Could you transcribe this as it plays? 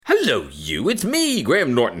Hello, you. It's me,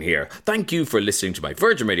 Graham Norton here. Thank you for listening to my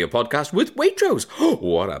Virgin Radio podcast with Waitrose.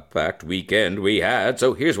 What a packed weekend we had,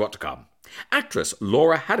 so here's what to come. Actress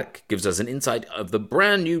Laura Haddock gives us an insight of the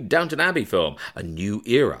brand new Downton Abbey film, A New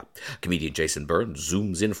Era. Comedian Jason Byrne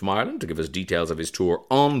zooms in from Ireland to give us details of his tour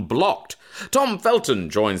Unblocked. Tom Felton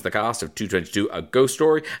joins the cast of 222 A Ghost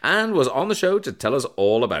Story and was on the show to tell us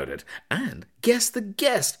all about it. And Guess the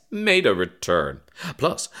Guest made a return.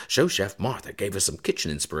 Plus, show chef Martha gave us some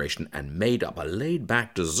kitchen inspiration and made up a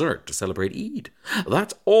laid-back dessert to celebrate Eid.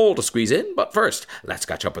 That's all to squeeze in, but first, let's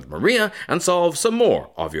catch up with Maria and solve some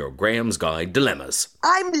more of your Graham's Guide dilemmas.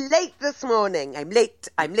 I'm late this morning. I'm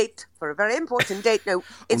late for a very important date. No,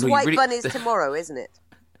 it's White Bunnies tomorrow, isn't it?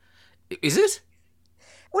 Is it?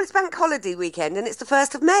 Well, it's bank holiday weekend and it's the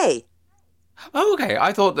 1st of May. Oh, okay.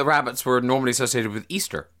 I thought the rabbits were normally associated with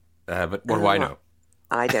Easter. But what do I know?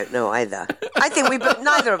 I don't know either. I think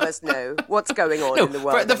neither of us know what's going on in the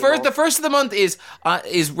world. The first of the month is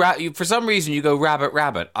for some reason you go rabbit,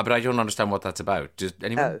 but I don't understand what that's about. Just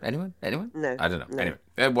anyone? No, I don't know. No.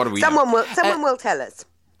 Anyway, what do we? Someone will tell us.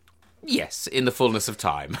 Yes, in the fullness of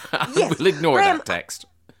time. Yes. We'll ignore Graham, that text.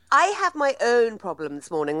 I have my own problem this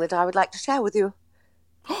morning that I would like to share with you.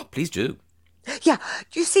 Please do. Yeah,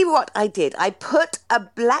 do you see what I did? I put a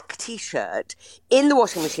black T-shirt in the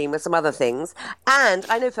washing machine with some other things, and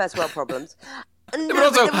I know first world problems. But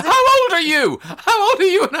also, how old are you? How old are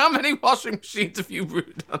you, and how many washing machines have you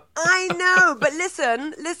brewed on? I know, but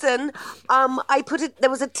listen. I put it.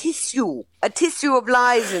 There was a tissue of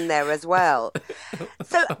lies in there as well.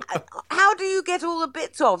 So, how do you get all the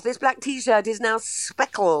bits off? This black T-shirt is now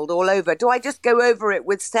speckled all over. Do I just go over it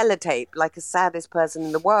with sellotape like a saddest person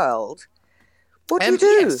in the world? What do you do?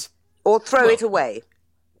 Yes. Or throw it away?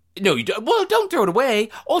 No, you don't. Well, don't throw it away.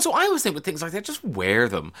 Also, I always think with things like that, just wear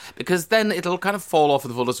them. Because then it'll kind of fall off in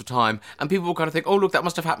the fullness of time. And people will kind of think, oh, look, that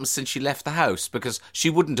must have happened since she left the house. Because she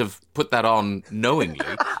wouldn't have put that on knowingly.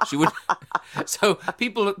 She would. So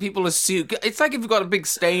people assume. It's like if you've got a big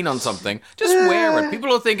stain on something, just wear it. People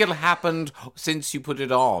will think it'll happened since you put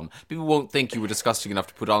it on. People won't think you were disgusting enough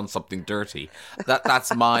to put on something dirty.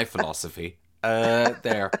 That's my philosophy.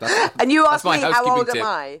 There. And you asked me how old tip. am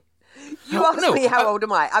I? You asked me how old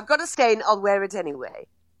am I? I've got a stain, I'll wear it anyway.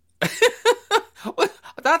 Well,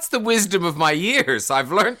 that's the wisdom of my years.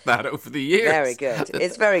 I've learnt that over the years. Very good.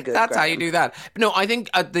 It's very good. That's Graham. How you do that. But no, I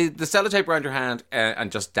think the sellotape around your hand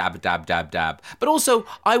and just dab. But also,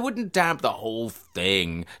 I wouldn't dab the whole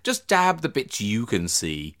thing. Just dab the bits you can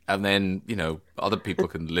see. And then, other people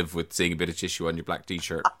can live with seeing a bit of tissue on your black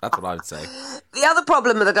T-shirt. That's what I would say. The other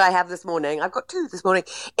problem that I have this morning, I've got two this morning,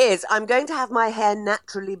 is I'm going to have my hair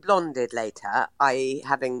naturally blonded later, i.e.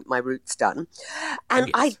 having my roots done.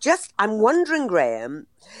 And yes. I'm wondering, Graham,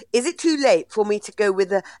 is it too late for me to go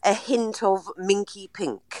with a hint of minky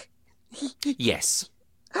pink? Yes.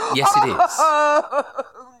 Yes, it is. Oh,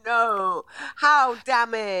 no. How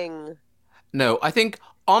damning. No, I think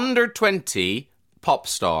under 20, pop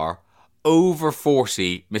star, over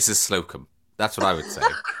 40, Mrs. Slocum. That's what I would say.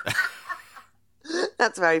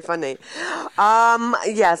 That's very funny.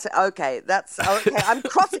 Yes, okay. That's okay. I'm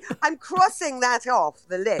crossing that off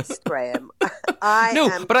the list, Graham.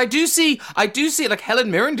 But I do see like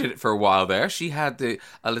Helen Mirren did it for a while there. She had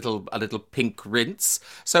a little pink rinse.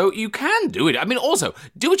 So you can do it. I mean, also,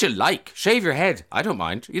 do what you like. Shave your head. I don't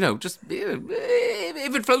mind. Just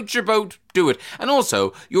if it floats your boat, do it. And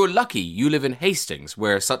also, you're lucky you live in Hastings,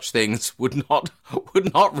 where such things would not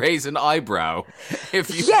raise an eyebrow if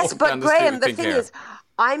you Yes, walk but down the street Graham, with the pink thing hair. is,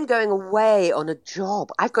 I'm going away on a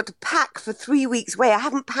job. I've got to pack for 3 weeks away. I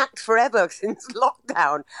haven't packed forever since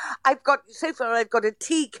lockdown. So far I've got a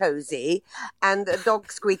tea cozy and a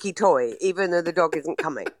dog squeaky toy, even though the dog isn't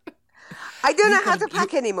coming. I don't know how to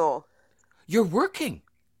pack anymore. You're working.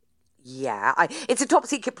 Yeah, it's a top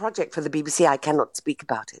secret project for the BBC. I cannot speak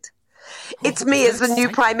about it. It's me as the new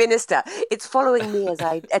Prime Minister. It's following me as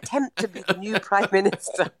I attempt to be the new Prime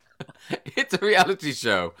Minister. It's a reality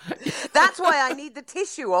show. That's why I need the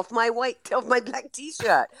tissue off my black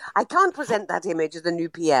T-shirt. I can't present that image as the new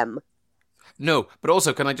PM. No, but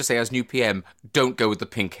also, can I just say, as new PM, don't go with the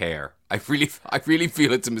pink hair. I really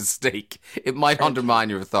feel it's a mistake. It might undermine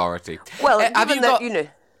your authority. Well, given that,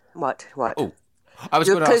 what? Oh, I was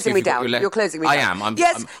going to ask you. You're closing me down. I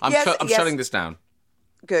am. I'm shutting this down.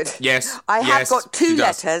 Good. Yes. I have got 2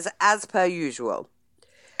 letters as per usual.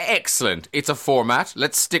 Excellent. It's a format.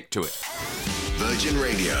 Let's stick to it. Virgin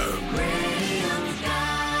Radio.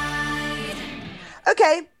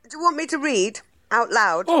 Okay. Do you want me to read out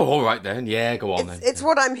loud? Oh, all right then. Yeah, go on then. It's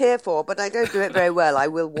what I'm here for, but I don't do it very well. I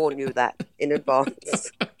will warn you that in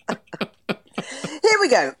advance. Here we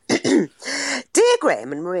go. Dear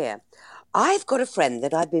Graham and Maria, I've got a friend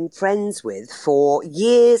that I've been friends with for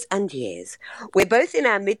years and years. We're both in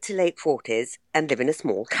our mid to late 40s and live in a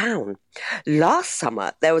small town. Last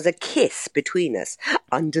summer, there was a kiss between us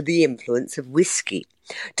under the influence of whiskey.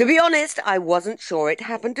 To be honest, I wasn't sure it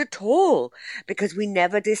happened at all because we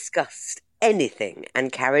never discussed anything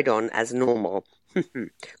and carried on as normal.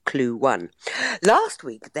 Clue 1. Last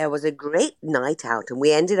week there was a great night out and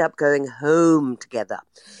we ended up going home together.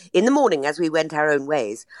 In the morning, as we went our own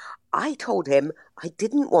ways, I told him I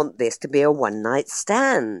didn't want this to be a one-night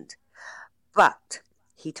stand. But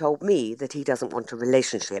he told me that he doesn't want a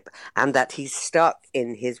relationship and that he's stuck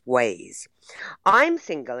in his ways. I'm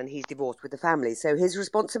single and he's divorced with a family, so his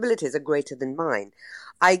responsibilities are greater than mine.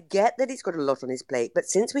 I get that he's got a lot on his plate, but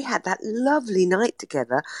since we had that lovely night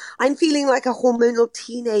together, I'm feeling like a hormonal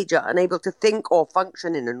teenager, unable to think or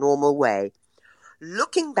function in a normal way.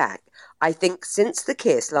 Looking back, I think since the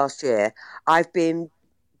kiss last year, I've been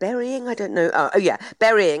burying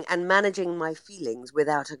and managing my feelings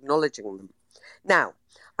without acknowledging them. Now,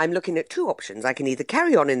 I'm looking at two options. I can either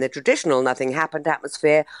carry on in the traditional nothing happened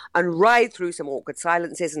atmosphere and ride through some awkward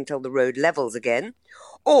silences until the road levels again,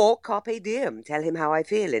 or carpe diem, tell him how I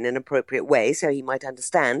feel in an appropriate way so he might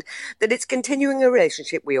understand that it's continuing a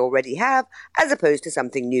relationship we already have as opposed to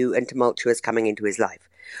something new and tumultuous coming into his life.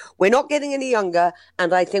 We're not getting any younger,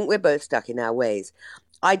 and I think we're both stuck in our ways.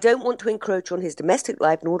 I don't want to encroach on his domestic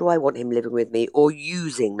life, nor do I want him living with me or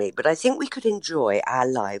using me, but I think we could enjoy our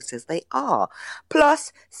lives as they are,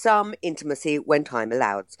 plus some intimacy when time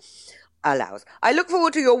allows. I look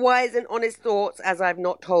forward to your wise and honest thoughts as I've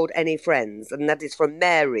not told any friends, and that is from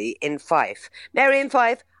Mary in Fife. Mary in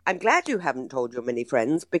Fife, I'm glad you haven't told your many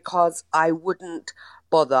friends because I wouldn't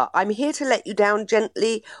bother. I'm here to let you down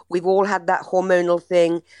gently. We've all had that hormonal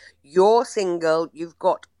thing. You're single. You've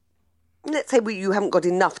got, let's say you haven't got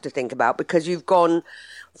enough to think about because you've gone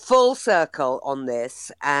full circle on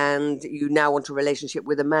this and you now want a relationship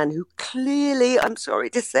with a man who clearly, I'm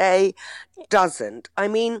sorry to say, doesn't. I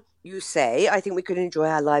mean, you say, I think we could enjoy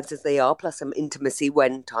our lives as they are, plus some intimacy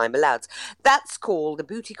when time allows. That's called a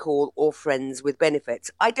booty call or friends with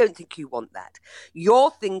benefits. I don't think you want that.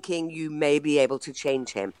 You're thinking you may be able to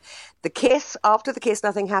change him. After the kiss,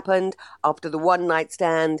 nothing happened. After the one night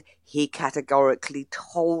stand, he categorically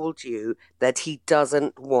told you that he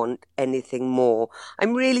doesn't want anything more.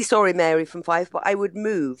 I'm really sorry, Mary from Fife, but I would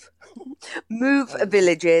move. Move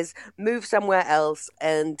villages, move somewhere else.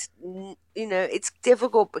 And, it's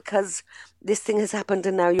difficult because this thing has happened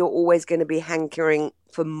and now you're always going to be hankering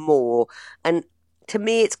for more. And to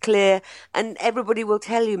me, it's clear, and everybody will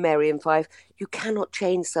tell you, Mary in Fife, you cannot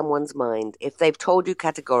change someone's mind. If they've told you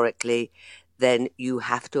categorically, then you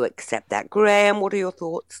have to accept that. Graham, what are your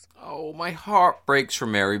thoughts? Oh, my heart breaks for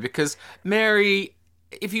Mary because Mary,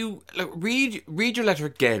 if you read your letter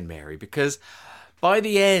again, Mary, because by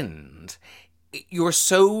the end, you're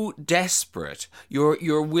so desperate.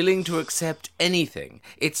 You're willing to accept anything.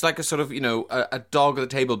 It's like a sort of, a dog at the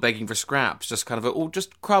table begging for scraps. Just kind of,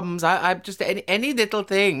 just crumbs. I'm just any little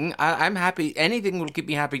thing. I'm happy. Anything will keep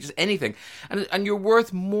me happy. Just anything. And you're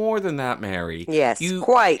worth more than that, Mary. Yes,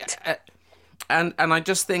 quite. And I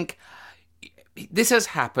just think this has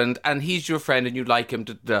happened, and he's your friend, and you like him.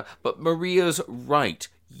 But Maria's right.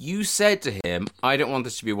 You said to him, "I don't want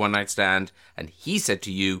this to be a one night stand," and he said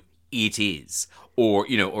to you, "It is," or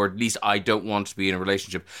at least I don't want to be in a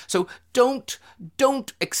relationship. So don't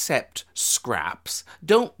accept scraps.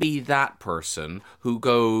 Don't be that person who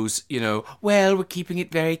goes, well, we're keeping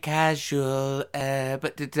it very casual,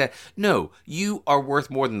 but no, you are worth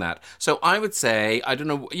more than that. So I would say, I don't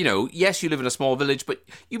know, yes, you live in a small village, but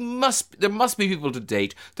there must be people to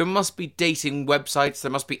date. There must be dating websites.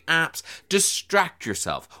 There must be apps. Distract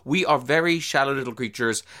yourself. We are very shallow little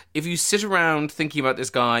creatures. If you sit around thinking about this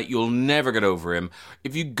guy, you'll never get over him.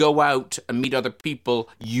 If you go out and meet other people,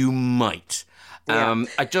 you might. Yeah.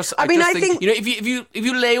 I think if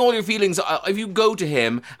you lay all your feelings, if you go to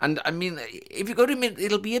him, and if you go to him,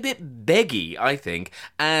 it'll be a bit beggy, I think,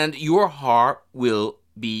 and your heart will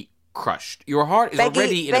be crushed. Your heart is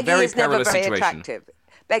already in a very perilous situation. Attractive.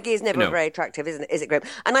 Becky is never very attractive, is it, Graham?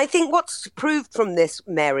 And I think what's proved from this,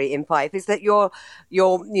 Mary in Fife, is that your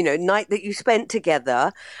night that you spent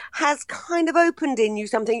together has kind of opened in you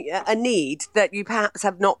a need that you perhaps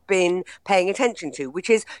have not been paying attention to, which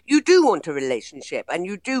is you do want a relationship and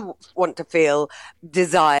you do want to feel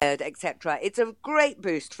desired, etc. It's a great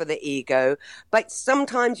boost for the ego, but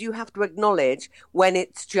sometimes you have to acknowledge when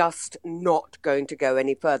it's just not going to go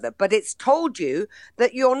any further. But it's told you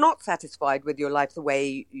that you're not satisfied with your life the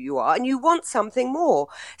way you are, and you want something more.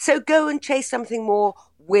 So go and chase something more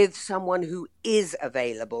with someone who is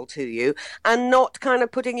available to you, and not kind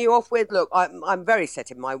of putting you off with, look, I'm very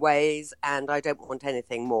set in my ways and I don't want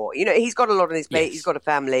anything more. You know, he's got a lot on his plate. Yes. He's got a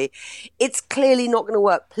family. It's clearly not going to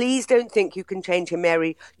work. Please don't think you can change him,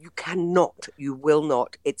 Mary. You cannot. You will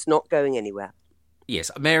not. It's not going anywhere.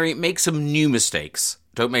 Yes, Mary, make some new mistakes.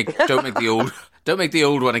 Don't make the old. Don't make the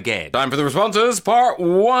old one again. Time for the responses, part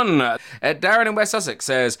 1. Darren in West Sussex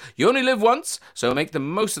says, you only live once, so make the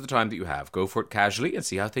most of the time that you have. Go for it casually and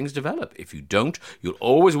see how things develop. If you don't, you'll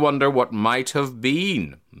always wonder what might have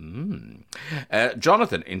been.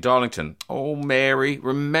 Jonathan in Darlington, oh, Mary,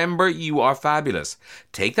 remember you are fabulous.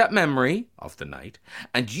 Take that memory of the night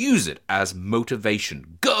and use it as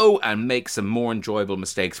motivation. Go and make some more enjoyable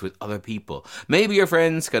mistakes with other people. Maybe your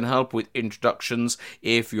friends can help with introductions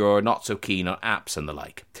if you're not so keen on apps and the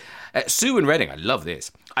like. Sue in Reading, I love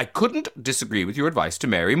this. I couldn't disagree with your advice to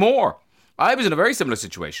Mary more. I was in a very similar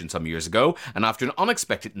situation some years ago, and after an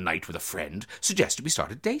unexpected night with a friend, suggested we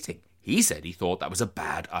started dating. He said he thought that was a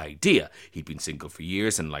bad idea. He'd been single for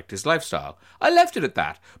years and liked his lifestyle. I left it at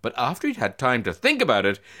that, but after he'd had time to think about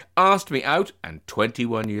it, asked me out, and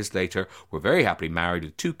 21 years later, we're very happily married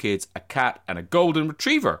with 2 kids, a cat and a golden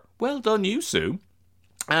retriever. Well done you, Sue.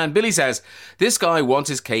 And Billy says, this guy wants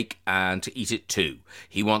his cake and to eat it too.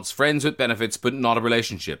 He wants friends with benefits, but not a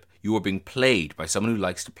relationship. You are being played by someone who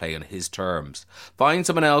likes to play on his terms. Find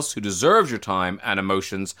someone else who deserves your time and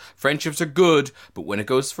emotions. Friendships are good, but when it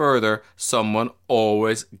goes further, someone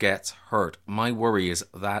always gets hurt. My worry is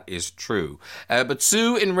that is true. But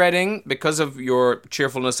Sue in Reading, because of your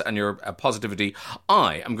cheerfulness and your positivity,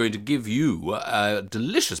 I am going to give you a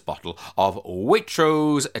delicious bottle of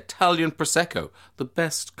Waitrose Italian Prosecco, the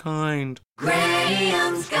best kind.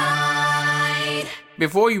 Graham's Guide.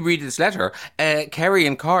 Before you read this letter, Kerry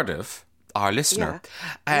in Cardiff, our listener,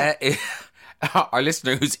 our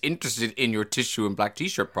listener who's interested in your tissue and black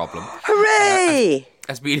t-shirt problem, Hooray!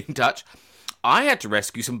 has been in touch. I had to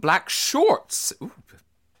rescue some black shorts. Ooh,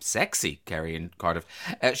 sexy, Kerry in Cardiff.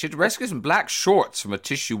 She had to rescue some black shorts from a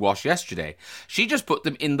tissue wash yesterday. She just put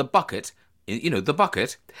them in the bucket, the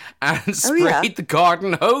bucket, and sprayed the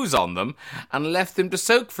garden hose on them and left them to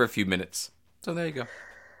soak for a few minutes. So there you go.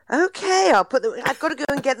 Okay, I've got to go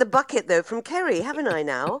and get the bucket, though, from Kerry, haven't I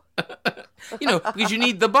now? Because you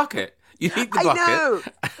need the bucket. You need the bucket. I know.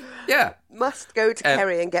 Yeah. Must go to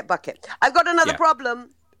Kerry and get bucket. I've got another problem.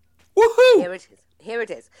 Woohoo! Here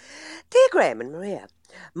it is. Dear Graham and Maria,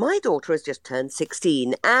 my daughter has just turned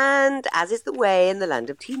 16, and as is the way in the land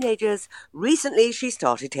of teenagers, recently she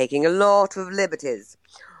started taking a lot of liberties.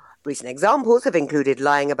 Recent examples have included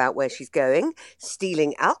lying about where she's going,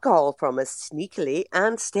 stealing alcohol from us sneakily,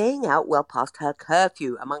 and staying out well past her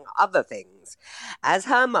curfew, among other things. As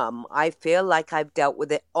her mum, I feel like I've dealt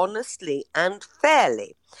with it honestly and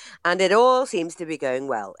fairly, and it all seems to be going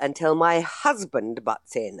well until my husband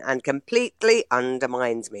butts in and completely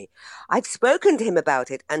undermines me. I've spoken to him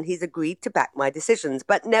about it, and he's agreed to back my decisions,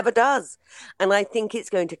 but never does. And I think it's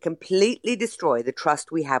going to completely destroy the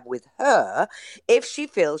trust we have with her if she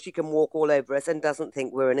feels she can walk all over us and doesn't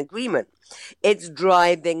think we're in agreement. It's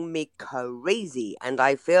driving me crazy, and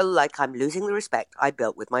I feel like I'm losing the respect I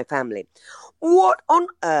built with my family. What on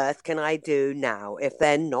earth can I do now if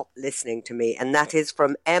they're not listening to me? And that is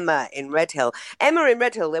from Emma in Redhill. Emma in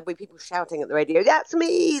Redhill, there'll be people shouting at the radio, that's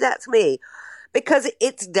me, that's me. Because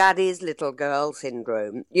it's daddy's little girl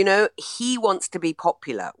syndrome. He wants to be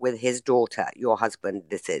popular with his daughter, your husband,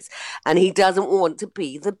 this is. And he doesn't want to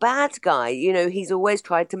be the bad guy. He's always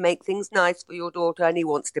tried to make things nice for your daughter, and he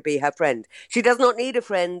wants to be her friend. She does not need a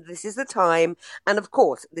friend. This is the time. And of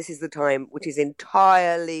course, this is the time which is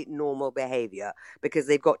entirely normal behaviour, because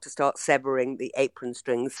they've got to start severing the apron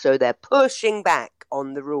strings. So they're pushing back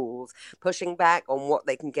on the rules, pushing back on what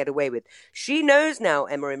they can get away with. She knows now,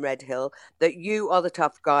 Emma in Redhill, that you are the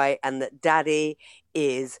tough guy and that daddy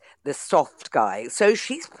is the soft guy. So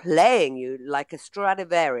she's playing you like a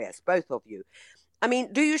Stradivarius, both of you. I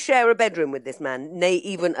mean, do you share a bedroom with this man, nay,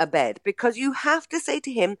 even a bed? Because you have to say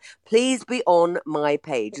to him, please be on my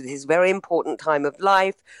page. This is a very important time of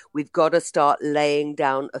life. We've got to start laying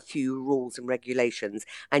down a few rules and regulations,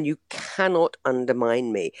 and you cannot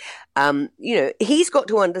undermine me. He's got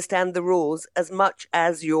to understand the rules as much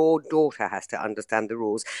as your daughter has to understand the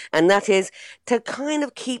rules, and that is to kind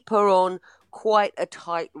of keep her on quite a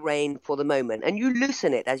tight rein for the moment, and you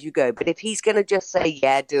loosen it as you go. But if he's going to just say,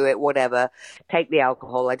 yeah, do it, whatever, take the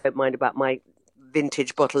alcohol, I don't mind about my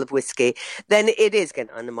vintage bottle of whiskey, then it is going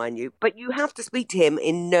to undermine you. But you have to speak to him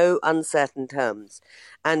in no uncertain terms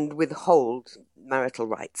and withhold marital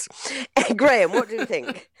rights. Graham, what do you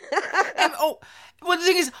think? Well, the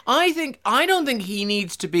thing is, I don't think he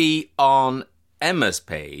needs to be on Emma's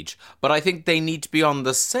page, but I think they need to be on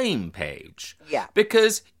the same page. Yeah.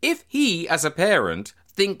 Because if he, as a parent,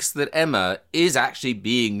 thinks that Emma is actually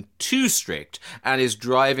being too strict and is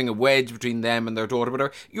driving a wedge between them and their daughter,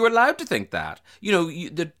 whatever, you're allowed to think that. You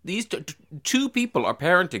know, these two people are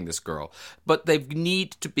parenting this girl, but they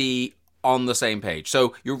need to be on the same page.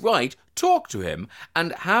 So you're right, talk to him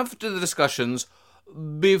and have the discussions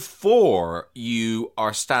before you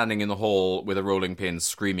are standing in the hall with a rolling pin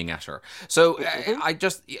screaming at her. So I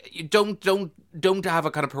just you don't have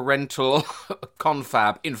a kind of parental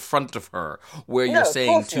confab in front of her where you're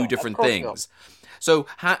saying two different things. So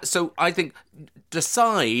I think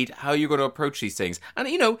decide how you're going to approach these things. And,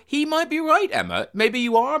 you know, he might be right, Emma. Maybe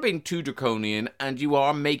you are being too draconian and you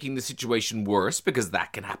are making the situation worse, because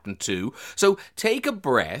that can happen too. So take a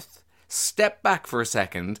breath. Step back for a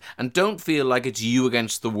second and don't feel like it's you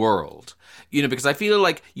against the world. You know, because I feel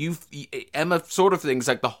like Emma sort of thinks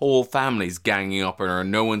like the whole family's ganging up on her,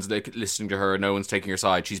 no one's listening to her, no one's taking her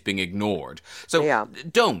side, she's being ignored. So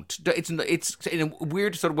don't. It's in a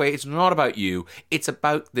weird sort of way, it's not about you, it's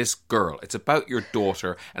about this girl. It's about your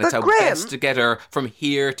daughter, and it's how best to get her from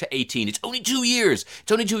here to 18. It's only 2 years.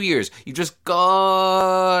 You just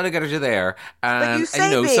gotta get her to there. But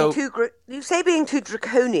you say being too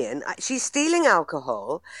draconian. She's stealing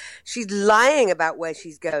alcohol, she's lying about where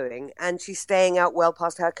she's going, and she's staying out well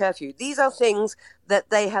past her curfew. These are things that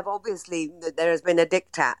they have obviously, there has been a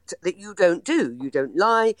diktat that you don't do. You don't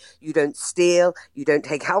lie, you don't steal, you don't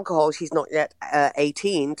take alcohol. She's not yet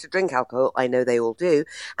 18 to drink alcohol. I know they all do.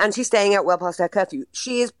 And she's staying out well past her curfew.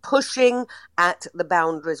 She is pushing at the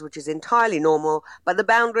boundaries, which is entirely normal, but the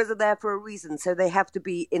boundaries are there for a reason, so they have to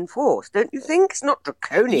be enforced. Don't you think? It's not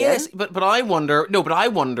draconian. Yes, but I wonder,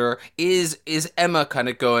 is Emma kind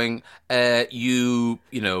of going, you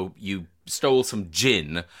stole some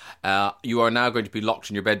gin, you are now going to be locked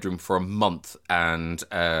in your bedroom for a month, and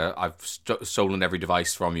I've stolen every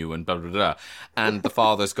device from you, and blah blah blah. And the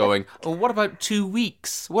father's going, oh, what about 2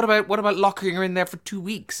 weeks? What about locking her in there for 2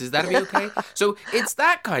 weeks? Is that be okay? So it's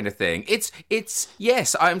that kind of thing. It's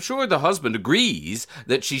yes, I'm sure the husband agrees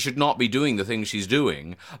that she should not be doing the things she's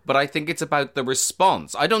doing, but I think it's about the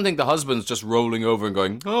response. I don't think the husband's just rolling over and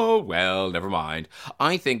going, oh well, never mind.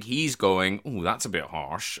 I think he's going, oh, that's a bit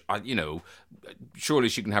harsh. Surely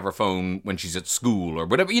she can have her phone when she's at school or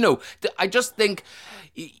whatever. I just think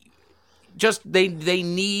they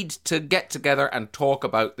need to get together and talk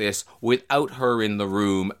about this without her in the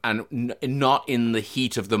room and not in the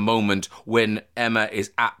heat of the moment when Emma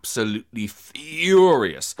is absolutely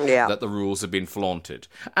furious that the rules have been flaunted.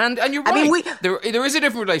 And you're right. There is a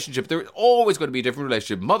different relationship. There is always going to be a different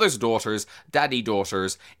relationship. Mothers, daughters, daddy,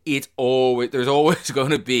 daughters. There's always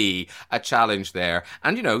going to be a challenge there.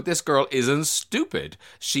 And, this girl isn't stupid.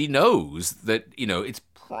 She knows that, it's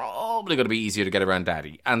probably going to be easier to get around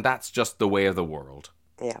daddy, and that's just the way of the world.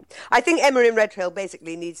 Yeah. I think Emma in Red Trail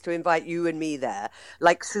basically needs to invite you and me there,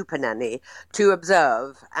 like Super Nanny, to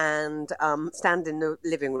observe and stand in the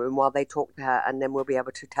living room while they talk to her, and then we'll be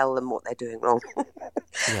able to tell them what they're doing wrong.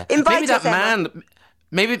 Yeah. Maybe that man...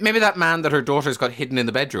 Maybe that man that her daughter's got hidden in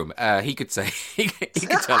the bedroom, he could say, he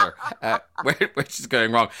could tell her where she's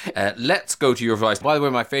going wrong. Let's go to your advice. By the way,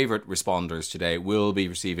 my favourite responders today will be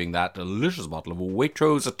receiving that delicious bottle of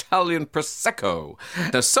Waitrose Italian Prosecco.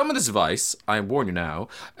 Now, some of this advice, I warn you now,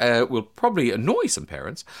 will probably annoy some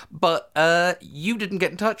parents, but you didn't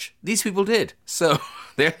get in touch. These people did. So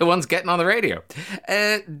they're the ones getting on the radio.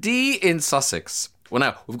 D in Sussex. Well,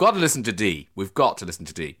 now, we've got to listen to D.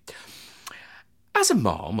 As a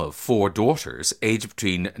mom of 4 daughters, aged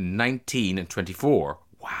between 19 and 24,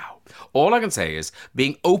 wow. All I can say is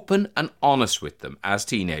being open and honest with them as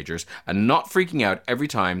teenagers and not freaking out every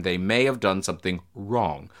time they may have done something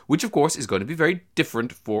wrong, which of course is going to be very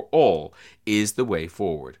different for all, is the way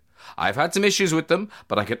forward. I've had some issues with them,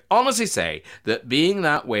 but I can honestly say that being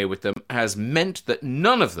that way with them has meant that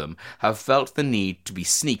none of them have felt the need to be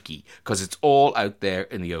sneaky, because it's all out there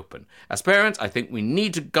in the open. As parents, I think we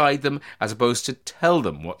need to guide them as opposed to tell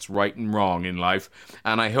them what's right and wrong in life,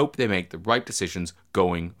 and I hope they make the right decisions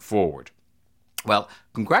going forward. Well,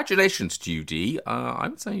 Congratulations to you, Dee. I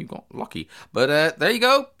would say you got lucky. But there you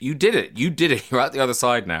go. You did it. You're out the other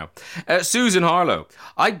side now. Susan Harlow.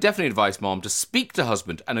 I definitely advise Mom to speak to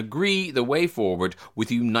husband and agree the way forward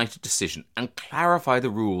with a united decision and clarify the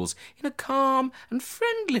rules in a calm and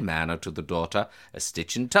friendly manner to the daughter. A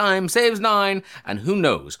stitch in time saves 9, and who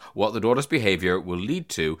knows what the daughter's behaviour will lead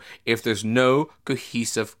to if there's no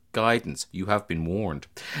cohesive guidance. You have been warned.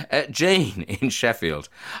 Jane in Sheffield.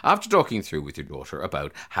 After talking through with your daughter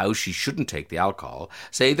about how she shouldn't take the alcohol,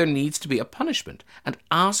 say there needs to be a punishment and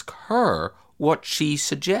ask her what she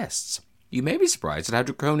suggests. You may be surprised at how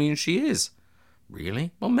draconian she is.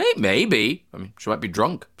 Really? Well, maybe. I mean, she might be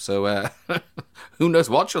drunk, so who knows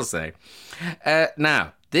what she'll say.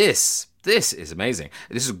 Now, this is amazing.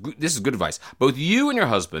 This is good advice. Both you and your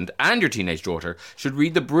husband and your teenage daughter should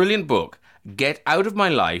read the brilliant book Get Out of My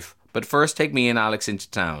Life, But First Take Me and Alex Into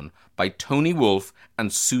Town by Tony Wolfe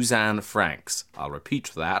and Suzanne Franks. I'll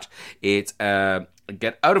repeat that. It's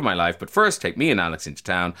Get Out of My Life, But First Take Me and Alex Into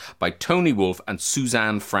Town by Tony Wolfe and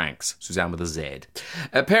Suzanne Franks. Suzanne with a Z.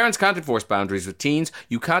 Parents can't enforce boundaries with teens.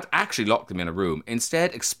 You can't actually lock them in a room.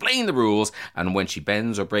 Instead, explain the rules, and when she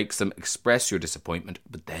bends or breaks them, express your disappointment,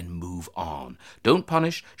 but then move on. Don't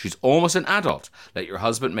punish. She's almost an adult. Let your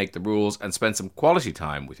husband make the rules and spend some quality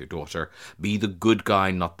time with your daughter. Be the good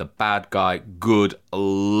guy, not the bad guy. Good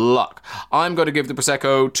luck. I'm going to give the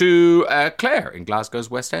Prosecco to Claire in Glasgow's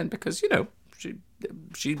West End because, you know,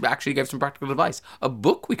 she actually gave some practical advice. A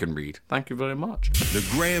book we can read. Thank you very much. The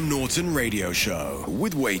Graham Norton Radio Show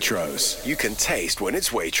with Waitrose. You can taste when it's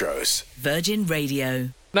Waitrose. Virgin Radio.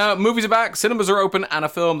 Now, movies are back, cinemas are open, and a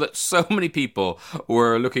film that so many people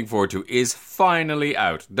were looking forward to is finally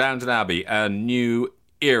out. Downton Abbey, A New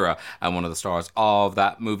Era. And one of the stars of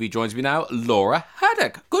that movie joins me now, Laura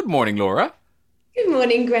Haddock. Good morning, Laura. Good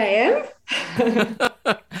morning, Graham.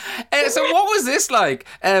 So what was this like,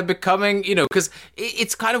 becoming, you know, because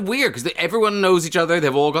it's kind of weird because everyone knows each other,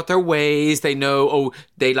 they've all got their ways, they know, oh,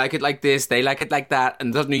 they like it like this, they like it like that,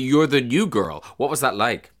 and suddenly you're the new girl. What was that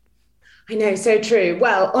like? I know, so true.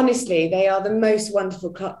 Well, honestly, they are the most wonderful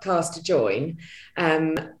cast to join.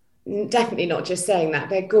 Definitely not just saying that,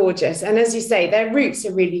 they're gorgeous. And as you say, their roots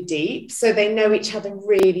are really deep, so they know each other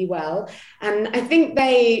really well. And I think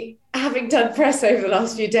they, having done press over the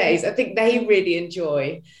last few days, I think they really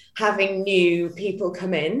enjoy having new people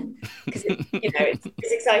come in because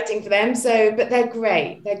it's exciting for them. So, but they're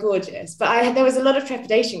great, they're gorgeous. But there was a lot of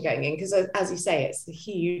trepidation going in because, as you say, it's a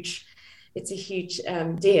huge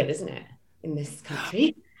deal, isn't it, in this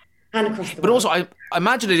country and across the world. But also, I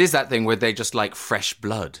imagine it is that thing where they just like fresh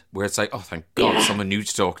blood, where it's like, oh, thank God, someone new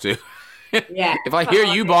to talk to. Yeah. If I hear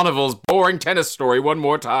you, Bonneville's boring tennis story one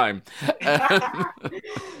more time. I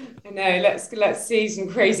know. Let's see some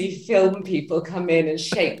crazy film people come in and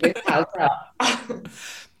shake this house up.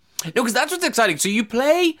 No, because that's what's exciting. So you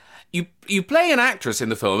play an actress in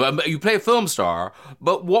the film. You play a film star.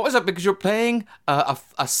 But what was that? Because you're playing a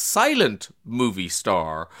silent movie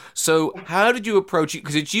star. So how did you approach it?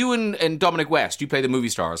 Because it's you and Dominic West. You play the movie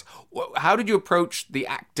stars. How did you approach the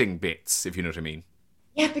acting bits, if you know what I mean?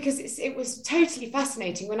 Yeah, because it was totally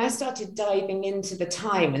fascinating when I started diving into the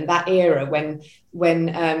time and that era when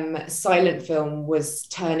silent film was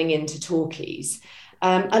turning into talkies.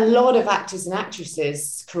 A lot of actors and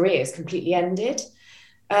actresses' careers completely ended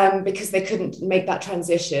because they couldn't make that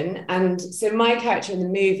transition. And so my character in the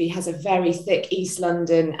movie has a very thick East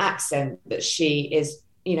London accent that she is,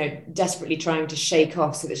 desperately trying to shake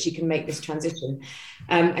off so that she can make this transition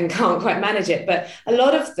and can't quite manage it. But a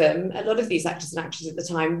lot of these actors and actresses at the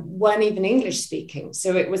time weren't even English speaking.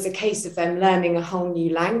 So it was a case of them learning a whole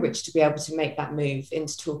new language to be able to make that move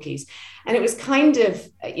into talkies. And it was kind of,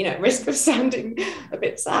 at risk of sounding a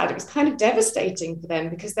bit sad, it was kind of devastating for them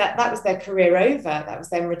because that was their career over. That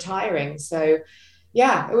was them retiring. So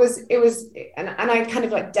yeah, it was, and I kind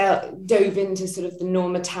of like dove into sort of the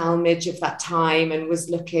Norma Talmadge of that time and was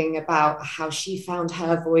looking about how she found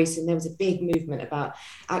her voice. And there was a big movement about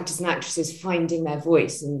actors and actresses finding their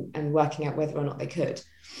voice and working out whether or not they could.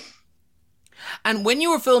 And when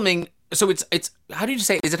you were filming, so it's how do you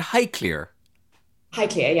say, is it Highclere?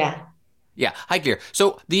 Highclere, yeah. Yeah, Highclere.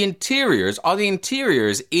 So are the interiors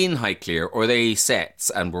in Highclere, or are they sets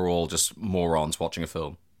and we're all just morons watching a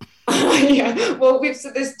film? Yeah, well,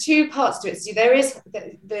 so there's two parts to it. So there is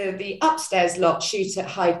the upstairs lot shoot at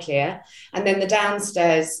Highclere, and then the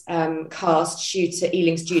downstairs cast shoot at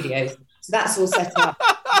Ealing Studios. So that's all set up.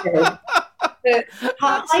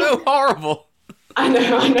 That's so horrible. I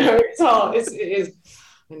know, it's hard. It is.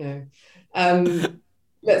 I know.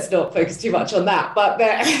 Let's not focus too much on that.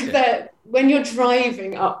 But when you're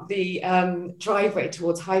driving up the driveway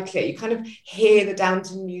towards Highclere, you kind of hear the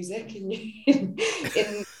Downton music in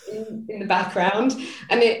the background,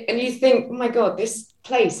 and you think, oh my God, this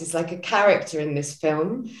place is like a character in this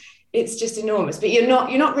film. It's just enormous. But you're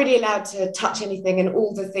not really allowed to touch anything, and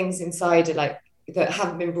all the things inside are like that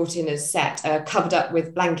haven't been brought in as set are covered up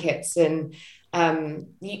with blankets, and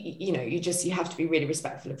you have to be really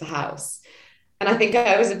respectful of the house. And I think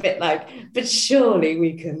I was a bit like, but surely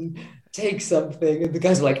we can take something. And the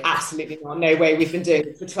guys were like, absolutely not. No way. We've been doing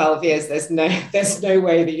it for 12 years. There's no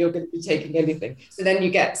way that you're going to be taking anything. So then you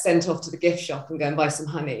get sent off to the gift shop and go and buy some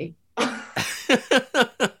honey.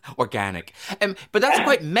 Organic. But that's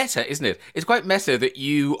quite meta, isn't it? It's quite meta that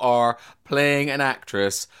you are playing an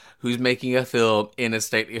actress who's making a film in a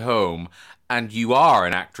stately home, and you are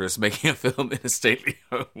an actress making a film in a stately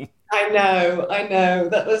home. I know.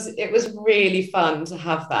 It was really fun to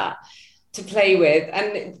have that to play with,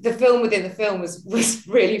 and the film within the film was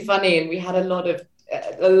really funny, and we had a lot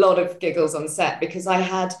of giggles on set because I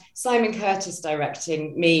had Simon Curtis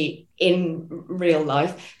directing me in real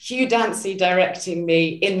life, Hugh Dancy directing me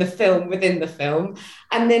in the film within the film,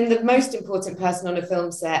 and then the most important person on a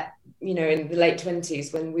film set, in the late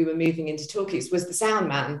 20s when we were moving into talkies, was the sound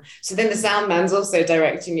man. So then the sound man's also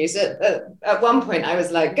directing you. So at one point I was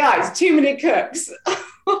like, guys, too many cooks.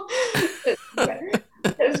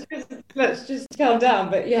 let's just calm down.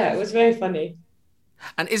 But yeah, it was very funny.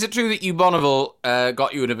 And is it true that Hugh Bonneville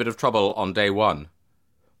got you in a bit of trouble on day one?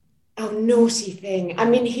 Oh, naughty thing. I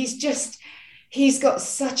mean, he's got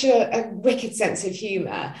such a wicked sense of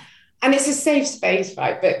humour. And it's a safe space,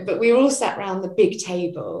 right? But we were all sat around the big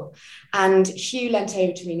table, and Hugh leant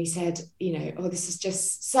over to me and he said, oh, this is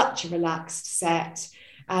just such a relaxed set.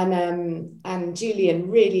 And Julian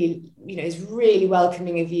really, is really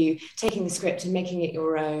welcoming of you taking the script and making it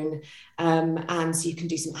your own. And so you can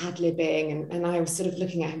do some ad-libbing. And I was sort of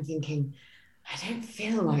looking at him thinking, I don't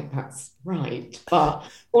feel like that's right, but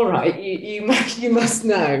all right, you must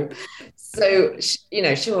know. So,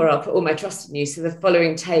 sure, I'll put all my trust in you. So the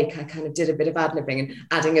following take, I kind of did a bit of ad-libbing and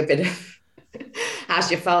adding a bit of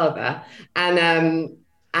how's your father? And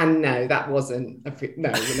no, that wasn't,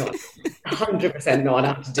 no, you're not 100% not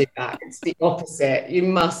allowed to do that. It's the opposite. You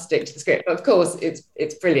must stick to the script. But of course,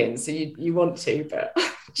 it's brilliant. So you want to, but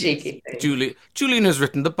cheeky thing. Julian has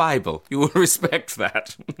written the Bible. You will respect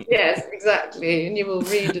that. Yes, exactly. And you will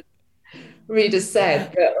read as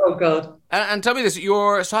said, but oh God. And tell me this,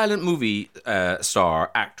 your silent movie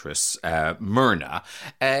star actress, Myrna,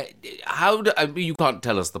 you can't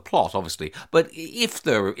tell us the plot, obviously, but if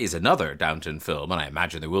there is another Downton film, and I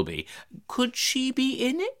imagine there will be, could she be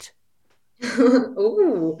in it?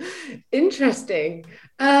 Ooh, interesting.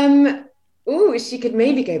 She could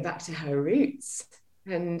maybe go back to her roots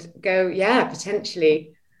and go,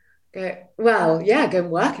 potentially go and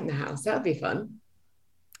work in the house. That would be fun.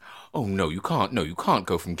 Oh, no, you can't. No, you can't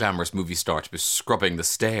go from glamorous movie star to scrubbing the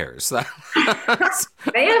stairs. They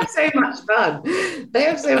have so much fun.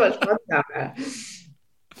 Down there.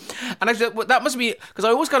 And actually, that must be, because I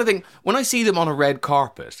always got to think, when I see them on a red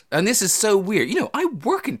carpet, and this is so weird, I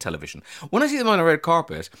work in television. When I see them on a red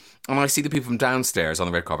carpet, and I see the people from downstairs on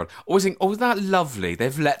the red carpet, I always think, oh, isn't that lovely?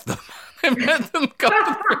 They've let them go to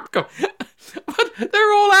the red carpet. But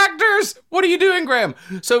they're all actors. What are you doing, Graham?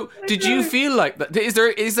 So, did you feel like that? Is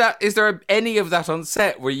there any of that on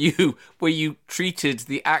set where you treated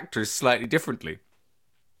the actors slightly differently?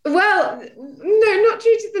 Well, no, not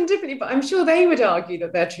treated them differently, but I'm sure they would argue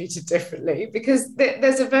that they're treated differently because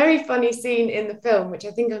there's a very funny scene in the film, which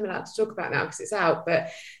I think I'm allowed to talk about now because it's out, but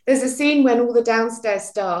there's a scene when all the downstairs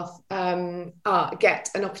staff get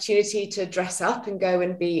an opportunity to dress up and go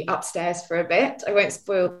and be upstairs for a bit. I won't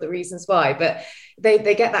spoil the reasons why, but they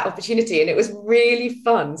get that opportunity, and it was really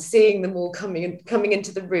fun seeing them all coming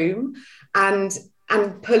into the room and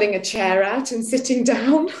pulling a chair out and sitting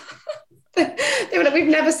down. They were like, we've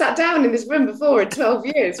never sat down in this room before in 12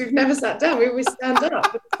 years. We've never sat down. We always stand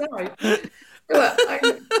up at the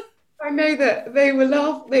side. I know that they were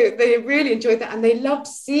they really enjoyed that, and they loved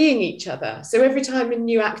seeing each other. So every time a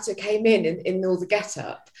new actor came in all the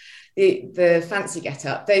get-up, the fancy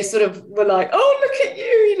get-up, they sort of were like, oh, look at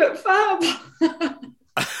you look fab.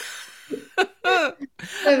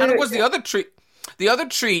 And it was the other treat. The other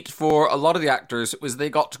treat for a lot of the actors was they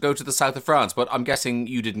got to go to the south of France, but I'm guessing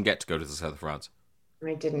you didn't get to go to the south of France.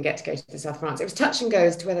 I didn't get to go to the south of France. It was touch and go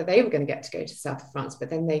as to whether they were going to get to go to the south of France,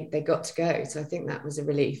 but then they got to go. So I think that was a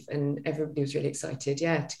relief, and everybody was really excited,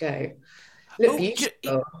 to go. Look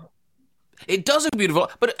beautiful. It does look beautiful,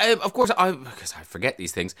 but of course, because I forget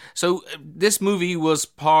these things. So this movie was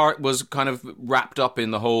kind of wrapped up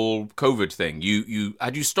in the whole COVID thing.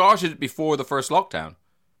 Had you started it before the first lockdown?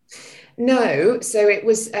 No, so it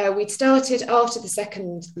was, we'd started after the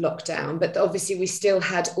second lockdown, but obviously we still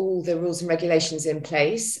had all the rules and regulations in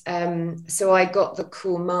place. So I got the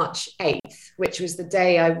call March 8th, which was the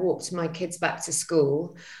day I walked my kids back to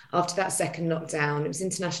school after that second lockdown. It was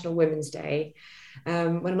International Women's Day.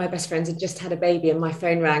 One of my best friends had just had a baby and my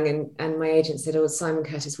phone rang and my agent said, oh, Simon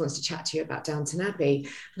Curtis wants to chat to you about Downton Abbey.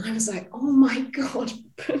 And I was like, oh my God,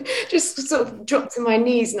 just sort of dropped to my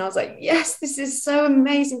knees. And I was like, yes, this is so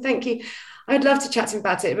amazing. Thank you. I'd love to chat to him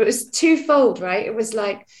about it. But it was twofold, right? It was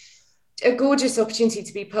like a gorgeous opportunity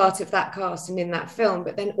to be part of that cast and in that film.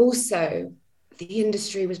 But then also the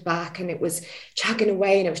industry was back and it was chugging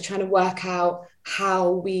away and it was trying to work out how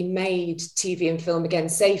we made TV and film again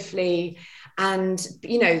safely. And,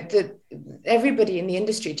 you know, everybody in the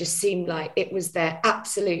industry just seemed like it was their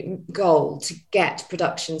absolute goal to get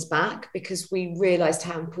productions back because we realised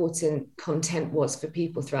how important content was for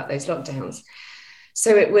people throughout those lockdowns.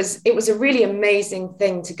 So it was a really amazing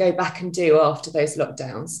thing to go back and do after those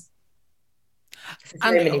lockdowns.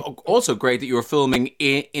 And also great that you were filming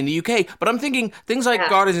in the UK. But I'm thinking things like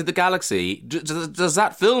Guardians of the Galaxy, does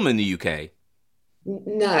that film in the UK?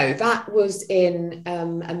 No, that was in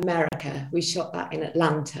America. We shot that in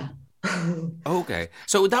Atlanta. Okay.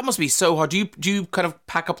 So that must be so hard. Do you kind of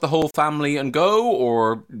pack up the whole family and go?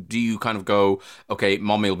 Or do you kind of go, okay,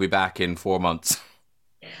 Mommy will be back in 4 months?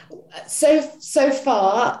 So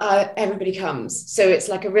far, everybody comes. So it's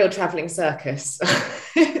like a real travelling circus.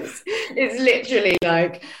 It's literally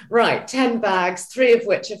like, right, 10 bags, 3 of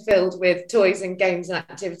which are filled with toys and games and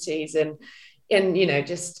activities and you know,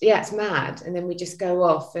 just, yeah, it's mad. And then we just go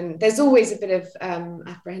off. And there's always a bit of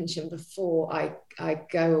apprehension before I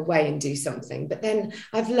go away and do something. But then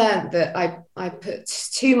I've learned that I put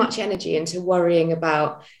too much energy into worrying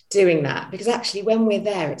about doing that because actually when we're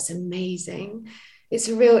there, it's amazing. It's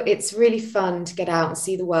really fun to get out and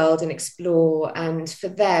see the world and explore. And for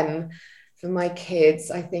them, for my kids,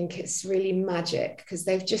 I think it's really magic because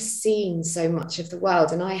they've just seen so much of the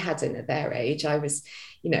world. And I hadn't at their age. I was,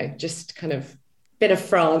 you know, just kind of bit of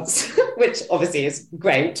France, which obviously is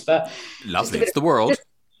great, but lovely. It's the world.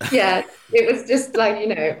 Yeah, it was just like,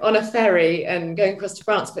 you know, on a ferry and going across to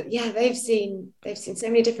France. But yeah, they've seen so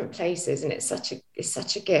many different places, and it's such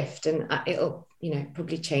a gift. And it'll, you know,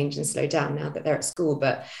 probably change and slow down now that they're at school.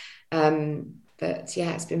 But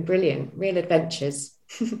yeah, it's been brilliant. Real adventures.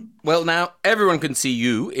 Well, now everyone can see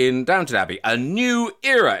you in Downton Abbey, a new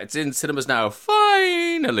era. It's in cinemas now,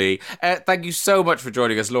 finally. Thank you so much for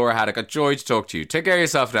joining us, Laura Haddock. A joy to talk to you. Take care of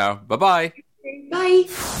yourself now. Bye-bye. Bye.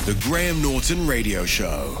 The Graham Norton Radio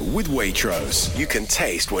Show with Waitrose. You can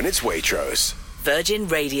taste when it's Waitrose. Virgin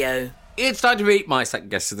Radio. It's time to meet my second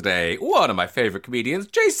guest of the day. One of my favourite comedians,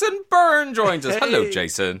 Jason Byrne, joins us. Hey. Hello,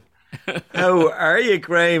 Jason. How are you,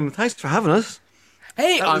 Graham? Thanks for having us.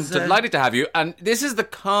 Hey, I'm delighted to have you. And this is the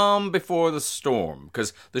calm before the storm,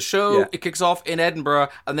 because the show, it kicks off in Edinburgh,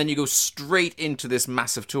 and then you go straight into this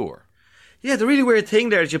massive tour. Yeah, the really weird thing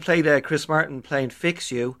there is you played Chris Martin playing Fix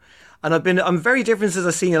You, and I'm very different since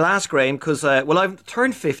I seen you last, Graham, because, I've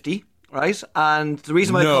turned 50, right? And the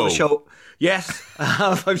reason why I call the show... Yes,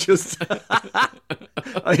 I'm just...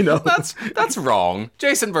 I know. That's wrong.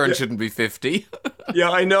 Jason Byrne shouldn't be 50. Yeah,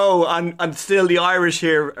 I know. And still the Irish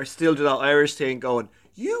here are still doing that Irish thing going,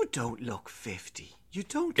 you don't look 50. You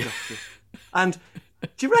don't look 50. And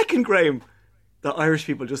do you reckon, Graham, that Irish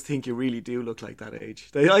people just think you really do look like that age?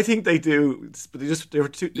 I think they do, but they're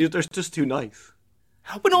just too nice.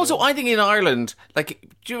 But also, I think in Ireland,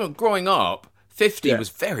 like, you know, growing up, 50 was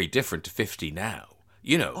very different to 50 now.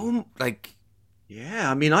 You know, Yeah,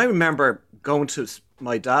 I mean, I remember going to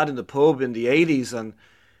my dad in the pub in the 80s, and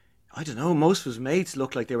I don't know, most of his mates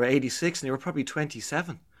looked like they were 86 and they were probably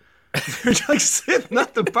 27. They're like sitting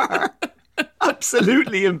at the bar,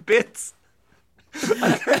 absolutely in bits.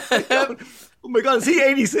 Going, oh my God, is he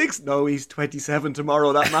 86? No, he's 27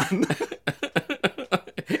 tomorrow, that man.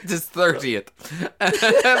 It's his 30th.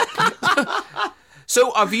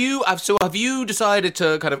 So have you decided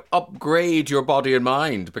to kind of upgrade your body and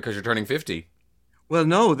mind because you're turning 50? Well,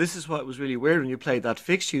 no, this is what was really weird when you played that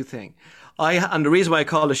Fix You thing. And the reason why I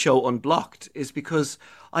call the show Unblocked is because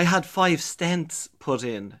I had 5 stents put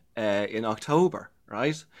in October,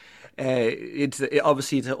 right? It's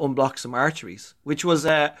obviously to unblock some arteries, which was,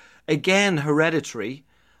 again, hereditary.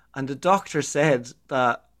 And the doctor said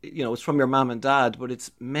that, you know, it's from your mum and dad, but it's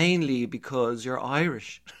mainly because you're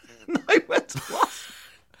Irish. And I went, what?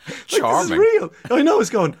 Charming. Like, this is real. I know, it's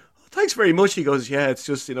going, oh, thanks very much. He goes, yeah, it's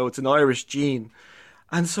just, it's an Irish gene.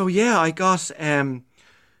 And so, yeah, I got 3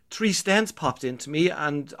 stents popped into me.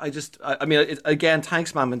 And again,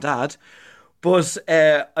 thanks, Mum and Dad. But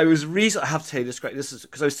I have to tell you this, Greg, this is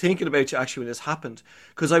because I was thinking about you actually when this happened.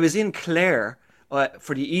 Because I was in Clare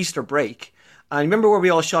for the Easter break. And remember where we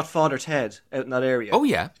all shot Father Ted out in that area? Oh,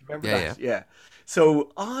 yeah. Remember that? Yeah.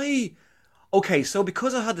 So so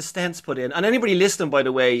because I had the stents put in, and anybody listening, by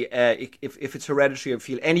the way, if it's hereditary or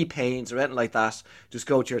feel any pains or anything like that, just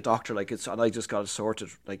go to your doctor. And I just got it sorted,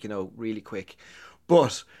 really quick.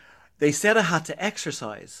 But they said I had to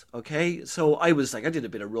exercise, okay? So I was I did a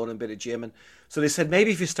bit of running, a bit of gymming. So they said,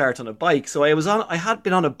 maybe if you start on a bike. So I had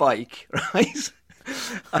been on a bike, right?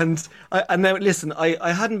 And now, listen,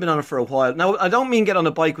 I hadn't been on it for a while. Now, I don't mean get on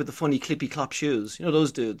a bike with the funny clippy-clop shoes. You know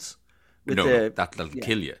those dudes? That'll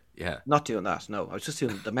kill you. Yeah. Not doing that, no. I was just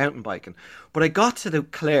doing the mountain biking. But I got to the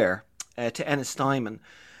Clare, to Ennistimon,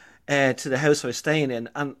 to the house I was staying in,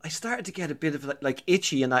 and I started to get a bit of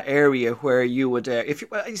itchy in that area where you would,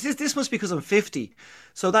 this must be because I'm 50.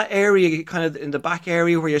 So that area, kind of in the back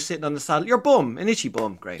area where you're sitting on the saddle, your bum, an itchy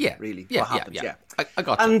bum, great, yeah, really. Yeah, what happens, yeah. I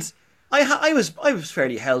got and you. I was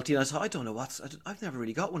fairly healthy, and I thought, I don't know I've never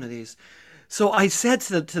really got one of these. So I said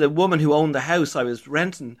to the woman who owned the house I was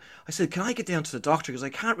renting, I said, can I get down to the doctor because I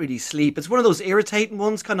can't really sleep? It's one of those irritating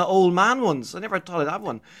ones, kind of old man ones. I never thought of that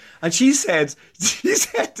one. And she said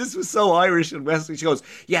this was so Irish and Western. She goes,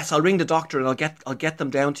 yes, I'll ring the doctor and I'll get them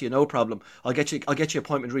down to you, no problem. I'll get you an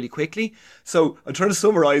appointment really quickly. So I'm trying to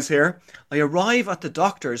summarize here. I arrive at the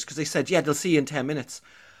doctor's because they said, yeah, they'll see you in 10 minutes.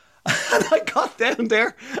 And I got down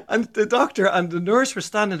there, and the doctor and the nurse were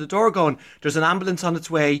standing at the door going, there's an ambulance on its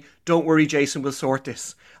way. Don't worry, Jason, we'll sort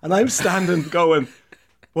this. And I'm standing going,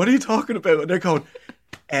 what are you talking about? And they're going,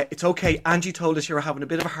 it's okay. Angie told us you were having a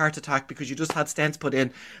bit of a heart attack because you just had stents put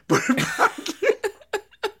in. But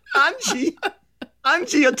apparently,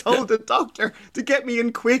 Angie had told the doctor to get me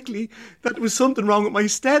in quickly that there was something wrong with my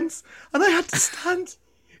stents. And I had to stand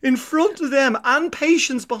in front of them and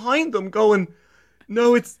patients behind them going,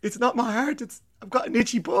 no, it's not my heart. I've got an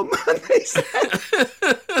itchy bum. And they said,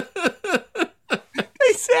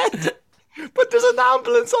 but there's an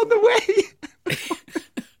ambulance on the way.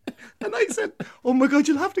 And I said, oh my God,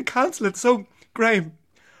 you'll have to cancel it. So, Graham,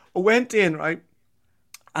 I went in, right?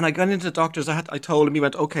 And I got into the doctor's. I told him, he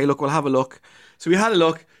went, okay, look, we'll have a look. So we had a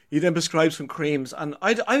look. He then prescribed some creams. And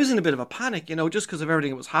I was in a bit of a panic, just because of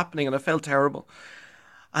everything that was happening. And I felt terrible.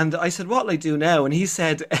 And I said, what'll I do now? And he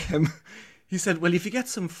said, well, if you get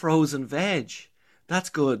some frozen veg, that's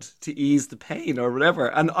good to ease the pain or whatever.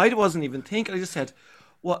 And I wasn't even thinking. I just said,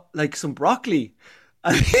 what, like some broccoli?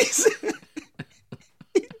 And he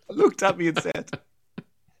looked at me and said,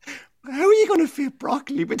 how are you going to fit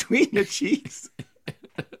broccoli between your cheeks?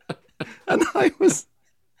 And then I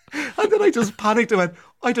just panicked and went,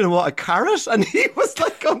 I don't know what, a carrot? And he was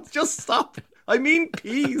like, oh, just stop. I mean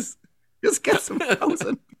peas. Just get some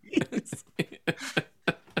frozen peas.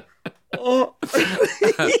 Oh,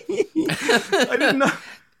 I didn't know.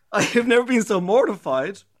 I have never been so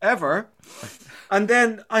mortified, ever. And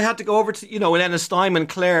then I had to go over to, in Ennistimon,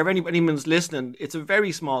 Clare, if anyone's listening, it's a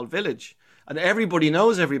very small village. And everybody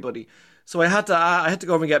knows everybody. So I had to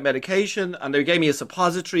go over and get medication, and they gave me a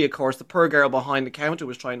suppository. Of course, the poor girl behind the counter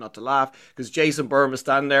was trying not to laugh because Jason Byrne was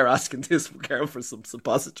standing there asking this girl for some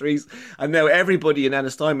suppositories. And now everybody in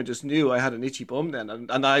Ennistimon just knew I had an itchy bum then, and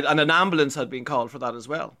an ambulance had been called for that as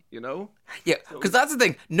well. Yeah, because that's the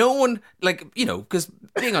thing. No one, because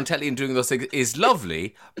being on telly and doing those things is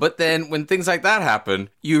lovely, but then when things like that happen,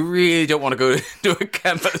 you really don't want to go to a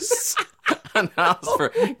chemist. And ask for,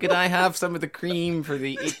 could I have some of the cream for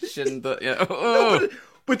the itch and the, No,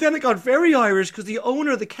 but then it got very Irish because the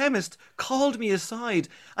owner of the chemist called me aside,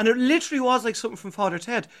 and it literally was like something from Father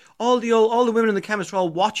Ted. All the women in the chemist were all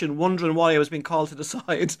watching, wondering why I was being called to the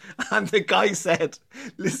side. And the guy said,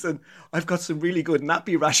 listen, I've got some really good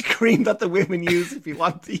nappy rash cream that the women use if you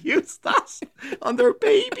want to use that on their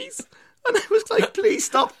babies. And I was like, please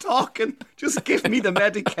stop talking. Just give me the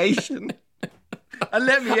medication. And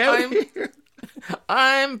let me out here.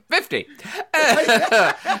 I'm 50.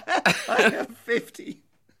 I am 50.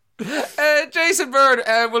 Jason Byrne,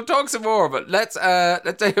 we'll talk some more, but let's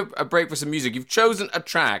take a break for some music. You've chosen a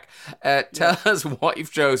track. Tell us what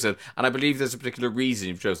you've chosen, and I believe there's a particular reason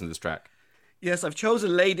you've chosen this track. Yes, I've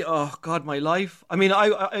chosen Lady... Oh, God, my life. I mean,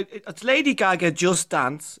 it's Lady Gaga, Just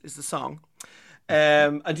Dance is the song.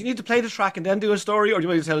 And do you need to play the track and then do a story, or do you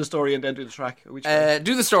want me to tell a story and then do the track?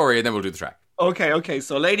 Do the story and then we'll do the track. Okay.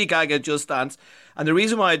 So Lady Gaga, Just Dance. And the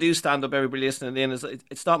reason why I do stand up, everybody listening in, is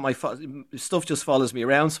it's not my fault. Stuff just follows me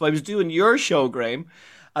around. So I was doing your show, Graham,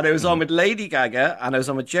 And I was on with Lady Gaga, and I was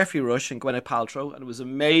on with Jeffrey Rush and Gwyneth Paltrow, and it was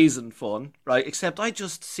amazing fun, right? Except I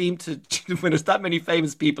just seem to, when there's that many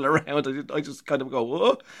famous people around, I just kind of go,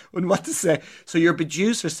 whoa, and what to say. So your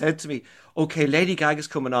producer said to me, okay, Lady Gaga's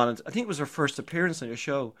coming on, and I think it was her first appearance on your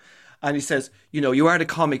show. And he says, you are the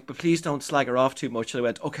comic, but please don't slag her off too much. And I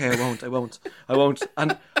went, okay, I won't.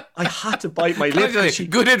 And I had to bite my lip.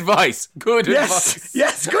 Good advice. Advice.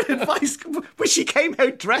 Yes, good advice. But she came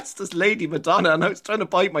out dressed as Lady Madonna, and I was trying to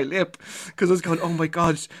bite my lip because I was going, oh my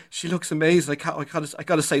God, she looks amazing. I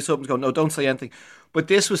got to say something. Going, no, don't say anything. But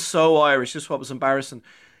this was so Irish. This is what was embarrassing.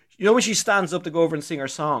 You know when she stands up to go over and sing her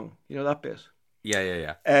song? You know that bit?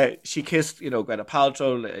 Yeah. She kissed, Gwyneth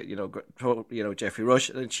Paltrow, Jeffrey Rush,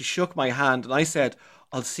 and she shook my hand, and I said,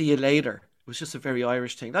 "I'll see you later." It was just a very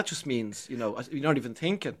Irish thing. That just means, you're not even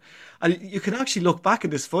thinking. And you can actually look back at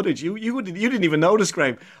this footage. You didn't even notice,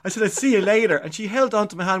 Graham. I said, "I'll see you later," and she held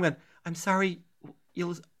onto my hand and went, "I'm sorry,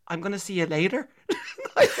 I'm going to see you later." And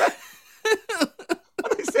I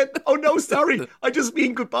said, "Oh no, sorry, I just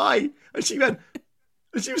mean goodbye." And she went,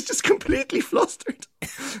 and she was just completely flustered.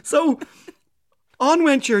 So. On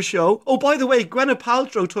went your show. Oh, by the way, Gwyneth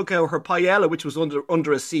Paltrow took out her paella, which was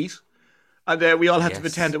under a seat. And we all had to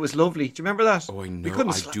pretend it was lovely. Do you remember that? Oh, I know.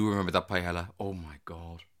 I do remember that paella. Oh, my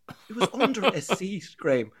God. It was under a seat,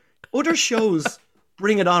 Graham. Other shows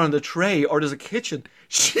bring it on the tray or there's a kitchen.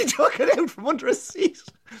 She took it out from under a seat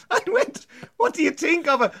and went, "What do you think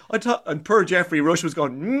of it?" And poor Jeffrey Rush was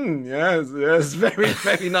going, yes, very,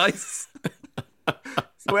 very nice.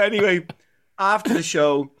 So anyway, after the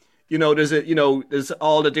show... there's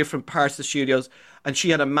all the different parts of the studios, and she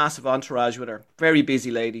had a massive entourage with her. Very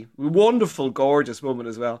busy lady. Wonderful, gorgeous woman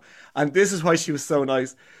as well. And this is why she was so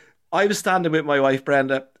nice. I was standing with my wife,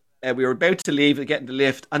 Brenda, and we were about to leave and get in the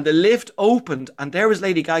lift, and the lift opened, and there was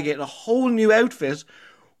Lady Gaga in a whole new outfit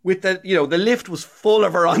with the lift was full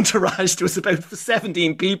of her entourage. There was about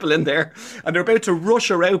 17 people in there, and they're about to rush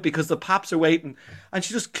her out because the paps are waiting. And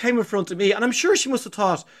she just came in front of me, and I'm sure she must have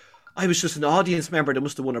thought, I was just an audience member that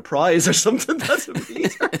must have won a prize or something. That's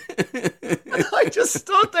amazing. I just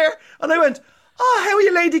stood there and I went, "Oh, how are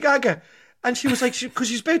you, Lady Gaga?" And she was like, because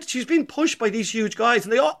she's being pushed by these huge guys,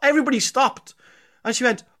 and everybody stopped. And she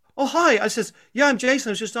went, "Oh, hi." I says, "Yeah, I'm Jason.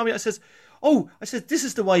 I was just on me." I says, "This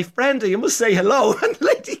is the wife, Brenda. You must say hello." And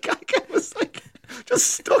Lady Gaga was like,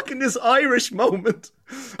 just stuck in this Irish moment.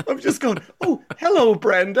 I'm just going, "Oh, hello,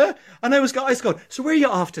 Brenda." And I was going, "So where are you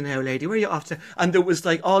off to now, lady? Where are you off to?" And there was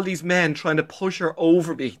like all these men trying to push her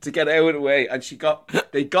over me to get out of the way. And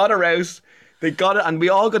they got her out. They got it. And we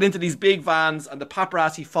all got into these big vans, and the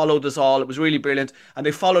paparazzi followed us all. It was really brilliant. And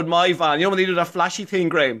they followed my van. You know when they do that flashy thing,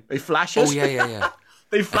 Graham? They flash it. Oh, yeah.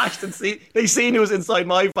 They flashed and they seen who was inside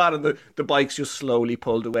my van, and the bikes just slowly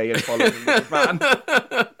pulled away and followed the van.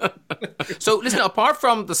 So listen, apart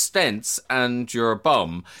from the stents and your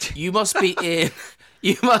bum, you must be in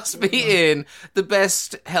the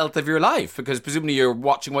best health of your life, because presumably you're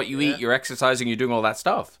watching what you eat, you're exercising, you're doing all that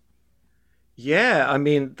stuff. Yeah, I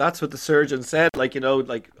mean that's what the surgeon said.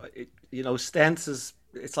 Stents is.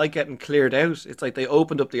 It's like getting cleared out. It's like they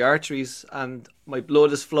opened up the arteries, and my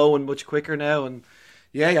blood is flowing much quicker now. And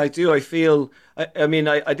yeah, I do. I feel.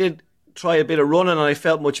 I did try a bit of running, and I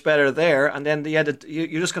felt much better there. And then you're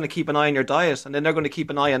just going to keep an eye on your diet, and then they're going to keep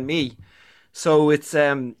an eye on me. So it is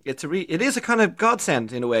a kind of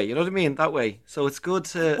godsend in a way. You know what I mean? That way. So it's good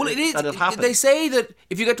to. Well, it is. That it happened. They say that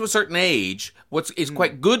if you get to a certain age, it's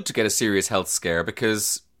quite good to get a serious health scare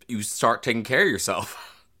because you start taking care of yourself.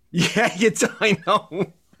 Yeah, I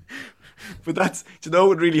know. But that's, it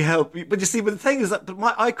would really help. But you see, but the thing is that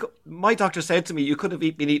my doctor said to me, you could have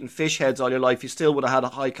been eating fish heads all your life. You still would have had a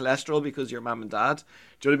high cholesterol because your mum and dad.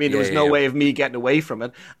 Do you know what I mean? There was no way of me getting away from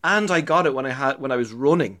it. And I got it when I was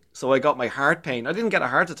running. So I got my heart pain. I didn't get a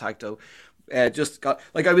heart attack though. I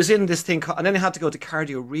was in this thing, and then I had to go to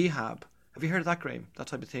cardio rehab. Have you heard of that, Graham? That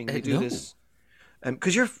type of thing. You do this.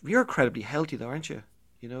 Because you're incredibly healthy though, aren't you?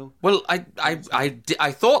 Well, I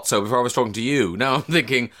thought so before I was talking to you. Now I'm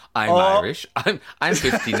thinking I'm Irish. I'm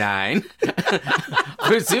 59.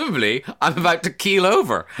 Presumably, I'm about to keel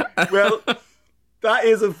over. Well, that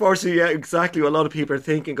is unfortunately exactly what a lot of people are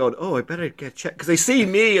thinking. Going, "Oh, I better get checked," because they see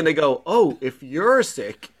me and they go, "Oh, if you're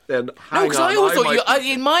sick, then hang on." No, because I always thought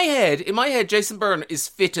in my head, Jason Byrne is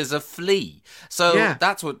fit as a flea. So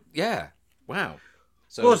that's what. Yeah. Wow.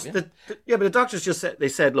 So, but the doctors just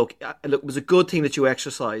said, look, it was a good thing that you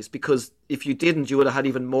exercised, because if you didn't, you would have had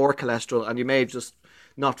even more cholesterol, and you may have just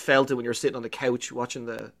not felt it when you're sitting on the couch watching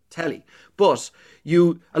the telly. But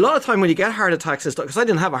a lot of time when you get heart attacks and stuff, because I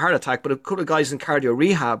didn't have a heart attack, but a couple of guys in cardio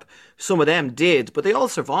rehab, some of them did, but they all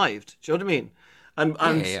survived. Do you know what I mean? And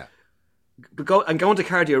and going to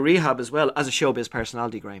cardio rehab as well as a showbiz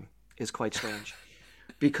personality, Graham, is quite strange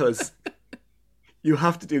because you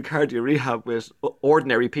have to do cardio rehab with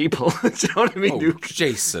ordinary people. Do you know what I mean? Oh,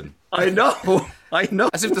 Jason. I know.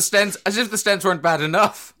 As if the stents weren't bad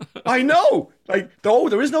enough. I know. Like, no,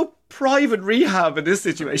 there is no private rehab in this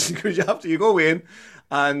situation because you go in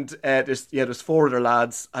and there's 4 other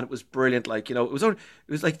lads and it was brilliant. Like, you know, it was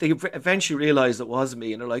like they eventually realised it was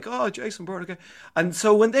me and they're like, oh, Jason Byrne, okay. And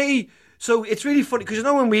so so it's really funny because, you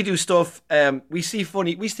know, when we do stuff, we see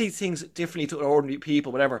things differently to ordinary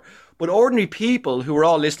people, whatever. But ordinary people who are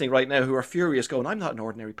all listening right now who are furious going, I'm not an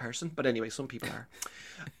ordinary person. But anyway, some people are.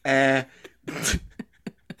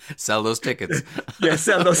 Sell those tickets. Yeah,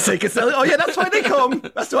 sell those tickets. Oh, yeah, that's why they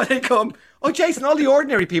come. Oh, Jason, all the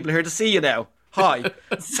ordinary people are here to see you now. Hi.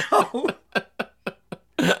 So,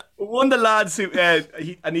 one of the lads who,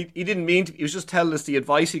 he didn't mean to, he was just telling us the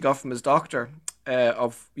advice he got from his doctor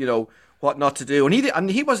of, you know, what not to do. And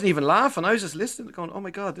he wasn't even laughing. I was just listening, going, oh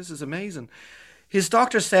my God, this is amazing. His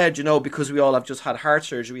doctor said, you know, because we all have just had heart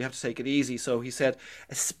surgery, we have to take it easy. So he said,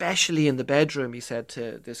 especially in the bedroom, he said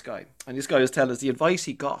to this guy. And this guy was telling us the advice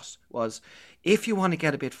he got was, if you want to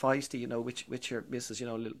get a bit feisty, you know, with your missus, you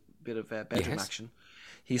know, a little bit of bedroom action.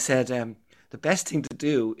 He said, the best thing to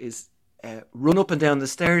do is run up and down the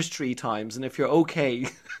stairs 3 times. And if you're okay,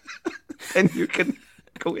 then you can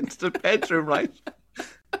go into the bedroom, right?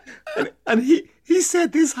 And he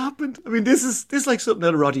said this happened. I mean, this is like something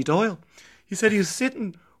out of Roddy Doyle. He said he was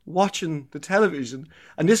sitting watching the television,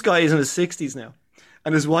 and this guy is in his 60s now.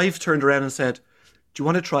 And his wife turned around and said, do you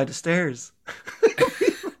want to try the stairs?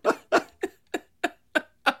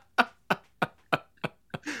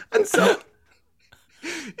 And so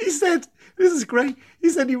he said, this is great. He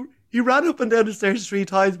said he ran up and down the stairs 3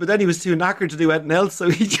 times, but then he was too knackered to do anything else, so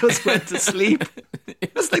he just went to sleep.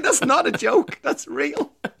 It's like, that's not a joke. That's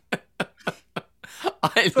real.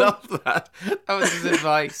 I love that. That was his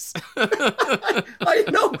advice. I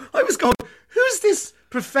know. I was going, who's this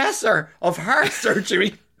professor of heart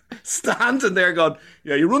surgery standing there going,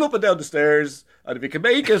 yeah, you run up and down the stairs, and if you can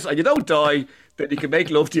make it and you don't die, then you can make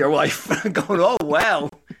love to your wife. And going, oh,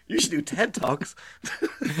 well, you should do TED Talks.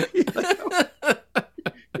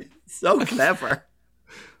 So clever.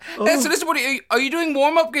 Oh. So listen, are you doing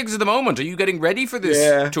warm-up gigs at the moment? Are you getting ready for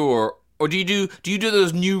this tour? Or do you do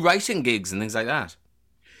those new writing gigs and things like that?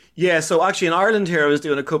 Yeah, so actually in Ireland here I was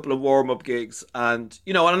doing a couple of warm-up gigs, and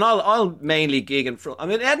you know, and I'll mainly gig in front. I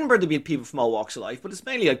mean, in Edinburgh there'll be people from all walks of life, but it's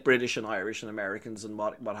mainly like British and Irish and Americans and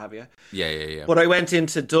what have you. Yeah. But I went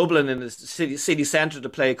into Dublin in the city centre to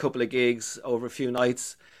play a couple of gigs over a few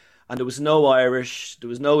nights, and there was no Irish, there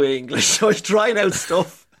was no English, so I was trying out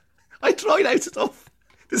stuff.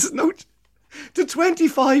 This is to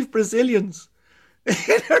 25 Brazilians.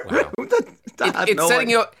 Wow.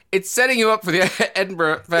 It's setting you up for the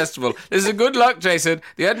Edinburgh Festival. This is a good luck, Jason.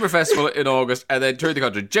 The Edinburgh Festival in August, and then tour the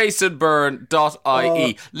country.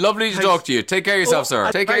 JasonByrne.ie. Lovely to talk to you. Take care of yourself,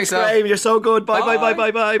 sir. Take care of yourself. Graham, you're so good. Bye.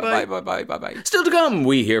 Bye. Still to come,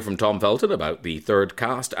 we hear from Tom Felton about the third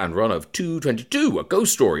cast and run of 222, a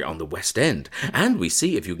ghost story on the West End. And we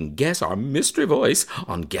see if you can guess our mystery voice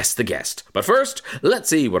on Guess the Guest. But first, let's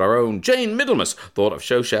see what our own Jane Middlemas thought of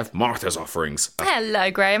show chef Martha's offerings.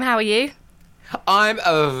 Hello, Graham. How are you? I'm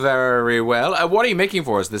very well. What are you making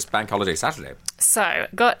for us this bank holiday Saturday? So,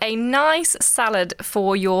 got a nice salad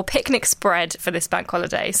for your picnic spread for this bank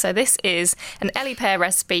holiday. So this is an Ellie pear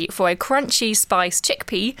recipe for a crunchy spiced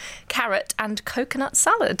chickpea, carrot and coconut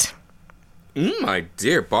salad. My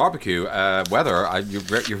dear, barbecue weather.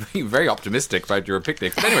 You're very optimistic about your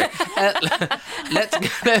picnic. But anyway,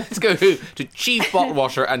 let's go to chief bottle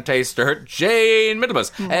washer and taster Jane Middlemas.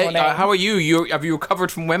 How are you? Have you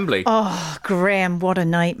recovered from Wembley? Oh, Graham, what a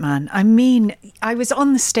night, man. I mean, I was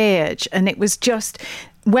on the stage and it was just...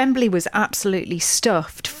 Wembley was absolutely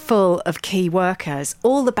stuffed full of key workers.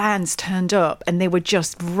 All the bands turned up and they were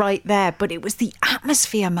just right there. But it was the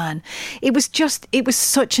atmosphere, man. It was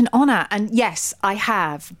such an honour. And yes, I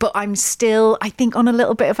have. But I'm still, I think, on a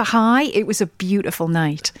little bit of a high. It was a beautiful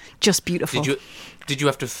night. Just beautiful. Did you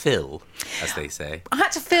have to fill, as they say? I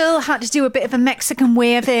had to fill, had to do a bit of a Mexican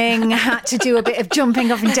waving, had to do a bit of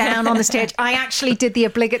jumping up and down on the stage. I actually did the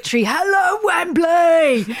obligatory, hello,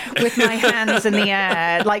 Wembley, with my hands in the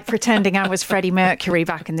air, like pretending I was Freddie Mercury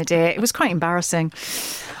back in the day. It was quite embarrassing.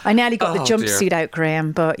 I nearly got the Oh, jumpsuit out,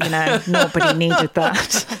 Graham, but, nobody needed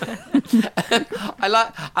that. I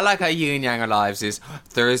like how yin yang our lives is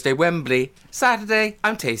Thursday Wembley, Saturday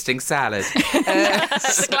I'm tasting salad.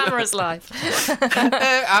 It's a glamorous life.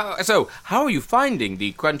 So, how are you finding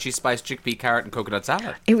the crunchy spiced chickpea, carrot and coconut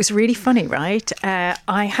salad? It was really funny, right?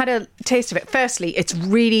 I had a taste of it. Firstly, it's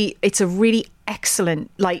a really excellent,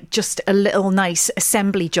 like just a little nice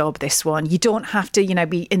assembly job, this one. You don't have to,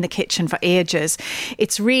 be in the kitchen for ages.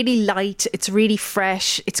 It's really light. It's really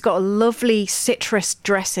fresh. It's got a lovely citrus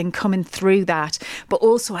dressing coming through that. But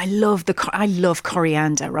also I love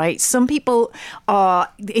coriander, right? Some people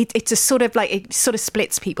it's a sort of like, it sort of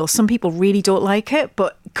splits people. Some people really don't like it,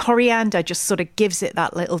 but coriander just sort of gives it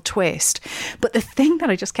that little twist. But the thing that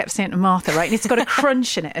I just kept saying to Martha, right, and it's got a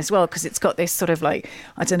crunch in it as well, because it's got this sort of like,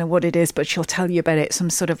 I don't know what it is, but she'll tell you about it, some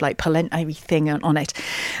sort of like polenta thing on it.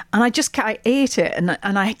 And I ate it and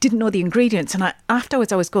I didn't know the ingredients. And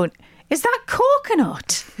afterwards I was going, is that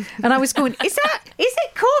coconut? And I was going, is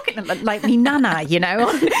it coconut? Like me nana,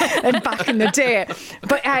 and back in the day.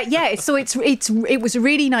 But so it was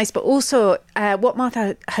really nice. But also what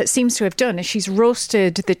Martha seems to have done is she's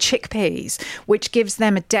roasted the chickpeas, which gives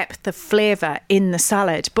them a depth of flavour in the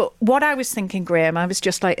salad. But what I was thinking, Graham, I was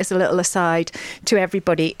just like, as a little aside to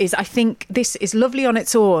everybody, is I think this is lovely on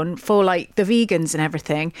its own for like the vegans and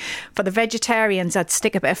everything. For the vegetarians, I'd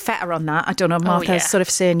stick a bit of feta on that. I don't know, Martha's sort of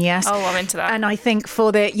saying yes. Oh, I'm into that. And I think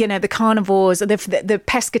for the the carnivores, the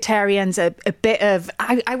pescatarians, a bit of,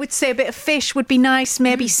 I would say a bit of fish would be nice,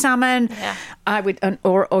 maybe salmon. Yeah. I would,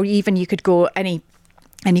 or even you could go any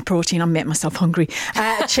protein. I'm making myself hungry.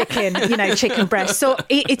 Chicken, chicken breast. So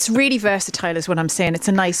it's really versatile is what I'm saying. It's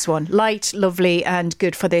a nice one. Light, lovely and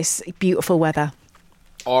good for this beautiful weather.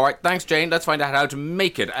 All right, thanks, Jane. Let's find out how to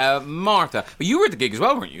make it. Martha, you were at the gig as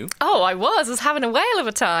well, weren't you? Oh, I was having a whale of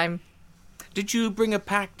a time. Did you bring like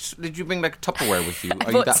Tupperware with you?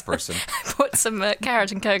 Are you that person? I bought some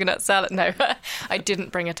carrot and coconut salad. No, I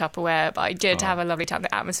didn't bring a Tupperware, but I did have a lovely time.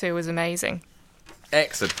 The atmosphere was amazing.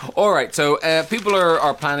 Excellent. All right, so people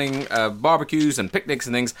are planning barbecues and picnics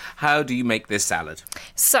and things. How do you make this salad?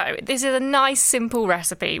 So this is a nice, simple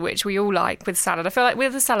recipe, which we all like with salad. I feel like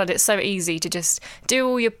with the salad, it's so easy to just do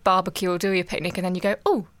all your barbecue or do your picnic and then you go,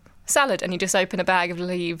 oh, salad, and you just open a bag of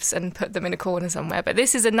leaves and put them in a corner somewhere. But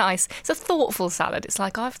this is it's a thoughtful salad. It's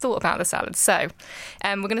like, I've thought about the salad. So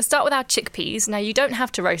we're going to start with our chickpeas. Now, you don't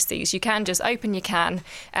have to roast these. You can just open your can,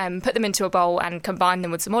 put them into a bowl and combine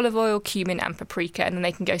them with some olive oil, cumin and paprika, and then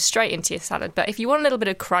they can go straight into your salad. But if you want a little bit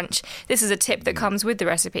of crunch, this is a tip that comes with the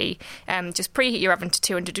recipe. Just preheat your oven to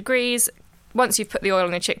 200 degrees. Once you've put the oil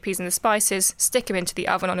on the chickpeas and the spices, stick them into the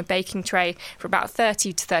oven on a baking tray for about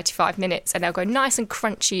 30 to 35 minutes and they'll go nice and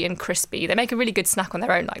crunchy and crispy. They make a really good snack on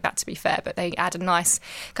their own like that, to be fair, but they add a nice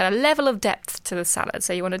kind of level of depth to the salad.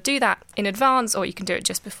 So you want to do that in advance or you can do it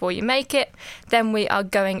just before you make it. Then we are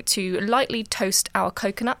going to lightly toast our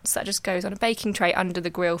coconuts. That just goes on a baking tray under the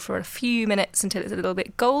grill for a few minutes until it's a little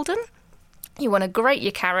bit golden. You want to grate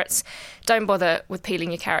your carrots. Don't bother with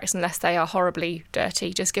peeling your carrots unless they are horribly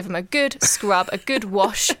dirty. Just give them a good scrub, a good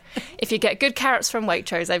wash. If you get good carrots from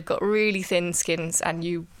Waitrose, they've got really thin skins and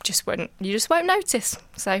you just won't notice.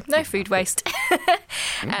 So no food waste.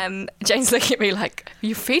 Jane's looking at me like, are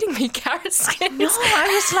you feeding me carrot skins? No, I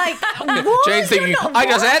was like, what? Jane's thinking, I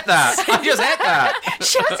just ate that.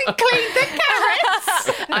 She hasn't cleaned the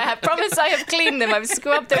carrots. I have promised I have cleaned them. I've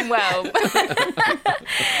scrubbed them well.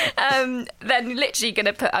 Then literally going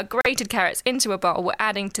to put our grated carrots into a bowl. We're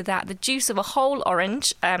adding to that the juice of a whole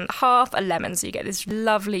orange, half a lemon, so you get this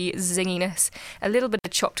lovely zinginess, a little bit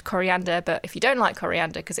of chopped coriander, but if you don't like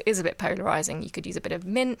coriander, because it is a bit polarising, you could use a bit of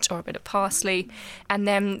mint or a bit of parsley. And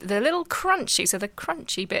then the little crunchy, so the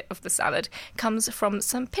crunchy bit of the salad comes from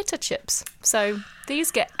some pita chips. So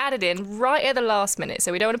these get added in right at the last minute,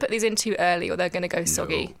 so we don't want to put these in too early or they're going to go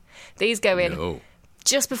soggy. No. These go in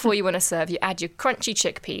just before you want to serve. You add your crunchy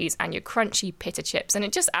chickpeas and your crunchy pita chips, and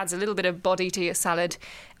it just adds a little bit of body to your salad,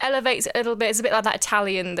 elevates it a little bit. It's a bit like that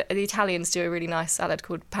the Italians do a really nice salad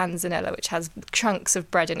called panzanella, which has chunks of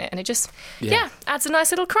bread in it, and it just adds a nice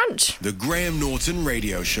little crunch. The Graham Norton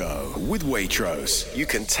Radio Show with Waitrose. You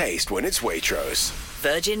can taste when it's Waitrose.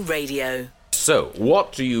 Virgin Radio. So,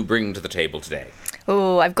 what do you bring to the table today?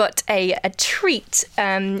 Oh, I've got a treat.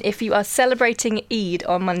 If you are celebrating Eid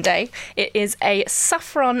on Monday, it is a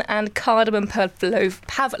saffron and cardamom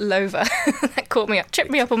pavlova. That caught me up,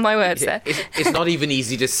 tripped me up on my words there. It's not even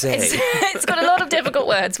easy to say. It's got a lot of difficult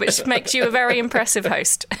words, which makes you a very impressive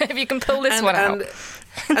host, if you can pull this one out.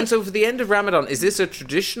 And so for the end of Ramadan, is this a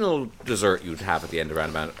traditional dessert you'd have at the end of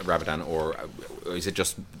Ramadan, or is it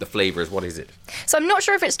just the flavours? What is it? So I'm not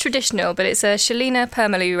sure if it's traditional, but it's a Shalina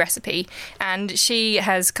Permalu recipe, and she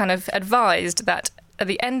has kind of advised that at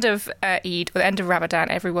the end of Eid, or the end of Ramadan,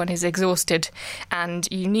 everyone is exhausted and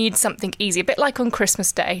you need something easy, a bit like on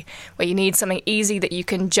Christmas Day, where you need something easy that you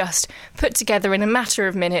can just put together in a matter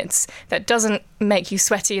of minutes that doesn't make you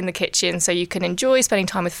sweaty in the kitchen, so you can enjoy spending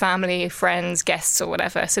time with family, friends, guests or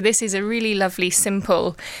whatever. So this is a really lovely,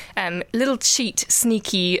 simple, little cheat,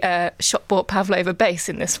 sneaky shop-bought pavlova base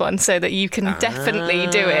in this one, so that you can definitely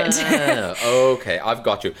do it. Okay, I've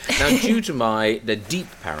got you. Now, due to the deep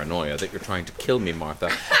paranoia that you're trying to kill me, Martha,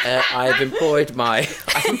 I've employed my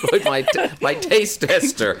taste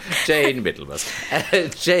tester, Jane Middlemas.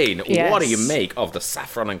 Jane, what do you make of the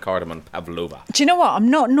saffron and cardamom pavlova? Do you know what? I'm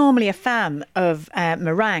not normally a fan of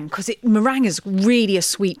meringue, because meringue is really a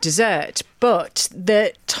sweet dessert, but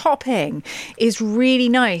the topping is really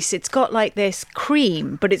nice. It's got like this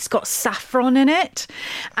cream, but it's got saffron in it,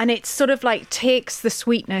 and it sort of like takes the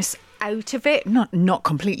sweetness out of it. Not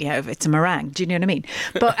completely out of it. It's a meringue. Do you know what I mean?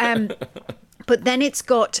 But but then it's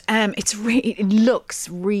got it looks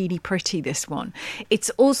really pretty, this one. It's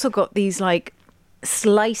also got these like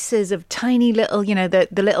slices of tiny little, the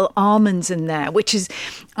little almonds in there, which is,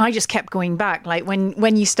 I just kept going back. Like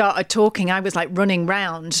when you started talking, I was like running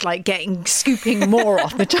round, like scooping more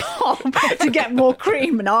off the top to get more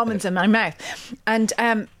cream and almonds in my mouth.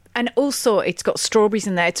 And also it's got strawberries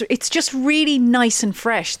in there. It's just really nice and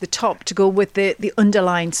fresh, the top, to go with the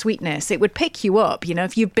underlying sweetness. It would pick you up,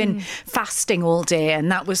 if you've been fasting all day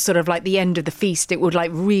and that was sort of like the end of the feast, it would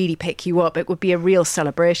like really pick you up. It would be a real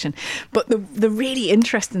celebration. But the really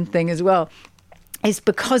interesting thing as well is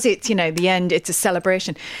because it's, the end, it's a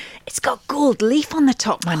celebration. It's got gold leaf on the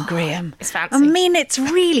top, man, Graham. It's fancy. I mean, it's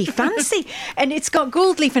really fancy. And it's got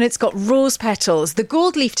gold leaf and it's got rose petals. The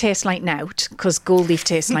gold leaf tastes like knout, because gold leaf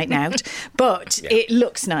tastes like knout, but it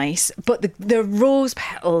looks nice. But the rose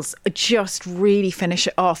petals just really finish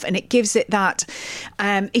it off, and it gives it that,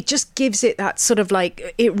 it just gives it that sort of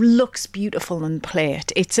like, it looks beautiful on the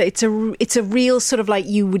plate. It's a real sort of like,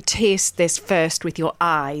 you would taste this first with your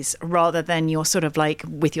eyes rather than your sort of like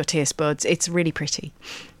with your taste buds. It's really pretty.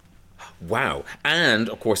 Wow. And,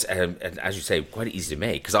 of course, as you say, quite easy to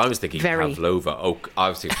make, because I was thinking pavlova. Oh,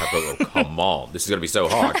 come on. This is going to be so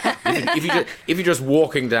hard. if you're just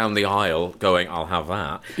walking down the aisle going, I'll have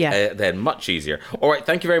that, then much easier. All right,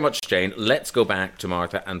 thank you very much, Jane. Let's go back to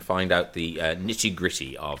Martha and find out the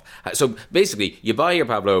nitty-gritty of... So, basically, you buy your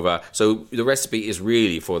pavlova, so the recipe is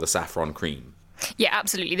really for the saffron cream. Yeah,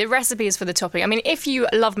 absolutely. The recipe is for the topping. I mean, if you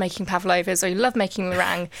love making pavlovas or you love making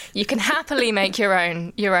meringue, you can happily make your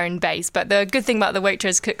own base. But the good thing about the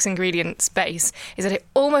Waitrose Cook's Ingredients base is that it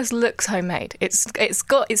almost looks homemade. It's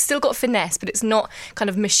still got finesse, but it's not kind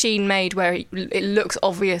of machine made where it looks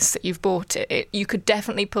obvious that you've bought it. You could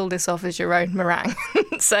definitely pull this off as your own meringue.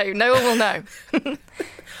 So no one will know.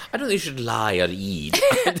 I don't think you should lie on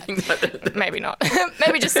Eid. Maybe not.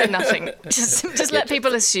 Maybe just say nothing. Just let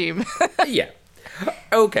people assume. Yeah.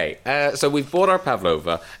 Okay, so we've bought our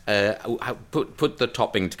pavlova. Put the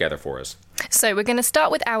topping together for us. So we're going to start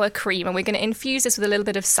with our cream, and we're going to infuse this with a little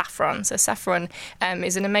bit of saffron. So saffron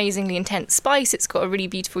is an amazingly intense spice. It's got a really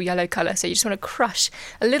beautiful yellow colour. So you just want to crush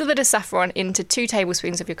a little bit of saffron into 2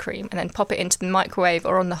 tablespoons of your cream and then pop it into the microwave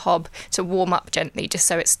or on the hob to warm up gently, just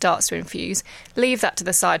so it starts to infuse. Leave that to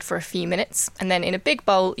the side for a few minutes. And then in a big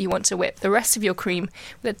bowl, you want to whip the rest of your cream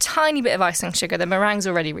with a tiny bit of icing sugar. The meringue's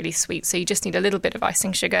already really sweet, so you just need a little bit of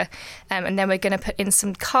icing sugar. And then we're going to put in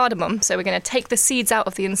some cardamom. So we're going to take the seeds out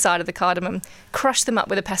of the inside of the cardamom, crush them up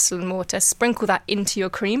with a pestle and mortar, sprinkle that into your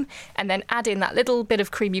cream, and then add in that little bit of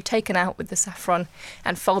cream you've taken out with the saffron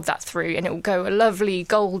and fold that through, and it will go a lovely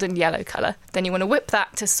golden yellow colour. Then you want to whip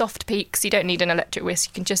that to soft peaks. You don't need an electric whisk.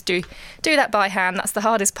 You can just do that by hand. That's the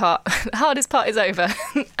hardest part. The hardest part is over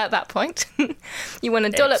at that point. You want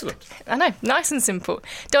to dollop... Excellent. I know, nice and simple.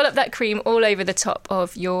 Dollop that cream all over the top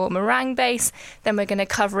of your meringue base. Then we're going to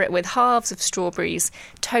cover it with halves of strawberries,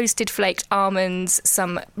 toasted flaked almonds,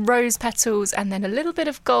 some rose petals, and then a little bit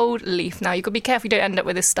of gold leaf. Now, you've got to be careful you don't end up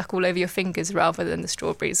with this stuck all over your fingers rather than the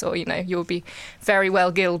strawberries, or, you'll be very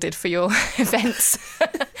well gilded for your events.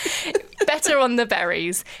 Better on the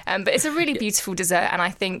berries. But it's a really beautiful dessert, and I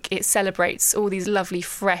think it celebrates all these lovely,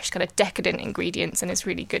 fresh, kind of decadent ingredients, and it's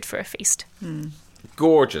really good for a feast.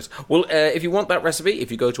 Gorgeous. Well, if you want that recipe,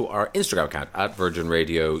 if you go to our Instagram account at Virgin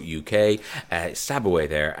Radio UK, stab away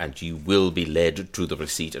there and you will be led to the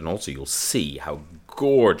receipt, and also you'll see how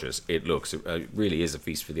gorgeous it looks. It really is a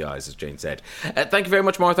feast for the eyes, as Jane said. Thank you very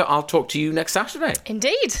much, Martha. I'll talk to you next Saturday.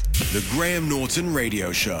 Indeed. The Graham Norton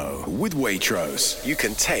Radio Show with Waitrose. You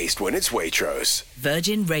can taste when it's Waitrose.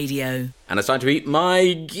 Virgin Radio. And it's time to meet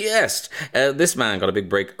my guest. This man got a big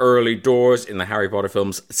break early doors in the Harry Potter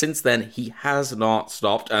films. Since then, he has not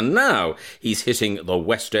stopped. And now he's hitting the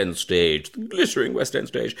West End stage, the glittering West End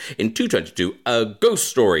stage, in 222, A Ghost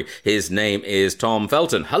Story. His name is Tom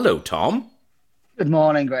Felton. Hello, Tom. Good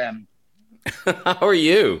morning, Graham. How are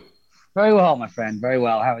you? Very well, my friend. Very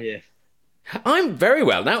well. How are you? I'm very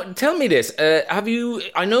well. Now, tell me this.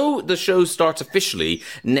 I know the show starts officially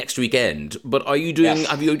next weekend, but are you doing, Yes.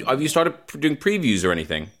 have you started doing previews or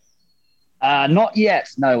anything? Not yet.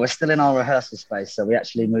 No, we're still in our rehearsal space. So we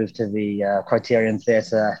actually moved to the Criterion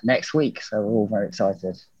Theatre next week. So we're all very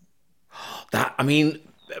excited.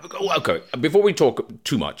 Okay, before we talk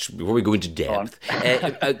too much, before we go into depth,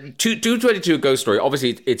 222 A Ghost Story,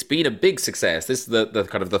 obviously it's been a big success. This is the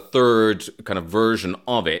kind of the third kind of version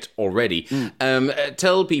of it already.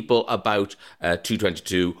 Tell people about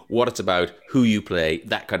 222, what it's about, who you play,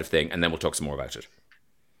 that kind of thing, and then we'll talk some more about it.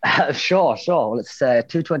 Sure. Well, it's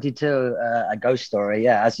 222 A Ghost Story.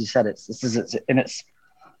 Yeah, as you said, it's in its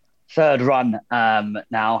third run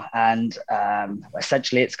now, and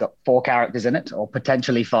essentially it's got 4 characters in it, or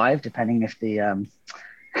potentially 5, depending if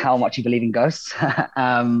how much you believe in ghosts.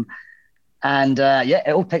 It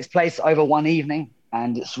all takes place over one evening,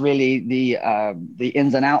 and it's really the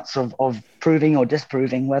ins and outs of proving or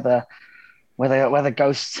disproving whether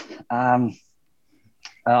ghosts are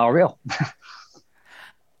real.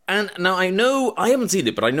 And now I haven't seen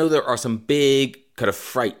it, but I know there are some big kind of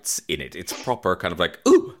frights in it. It's proper kind of like,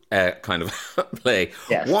 kind of play.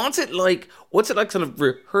 Yes. What's it like sort of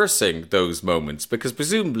rehearsing those moments? Because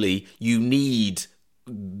presumably you need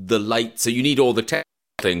the light, so you need all the tech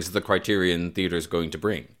things that the Criterion Theatre is going to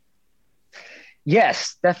bring.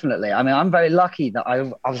 Yes, definitely. I mean, I'm very lucky that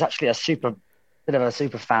I was actually a super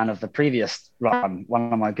fan of the previous run.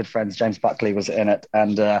 One of my good friends, James Buckley, was in it,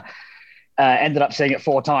 and ended up seeing it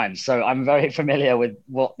 4 times. So I'm very familiar with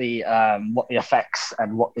what the effects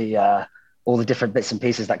and what all the different bits and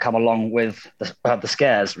pieces that come along with the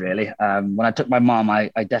scares, really. When I took my mum, I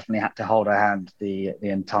definitely had to hold her hand the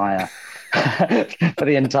entire for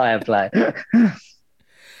the entire play.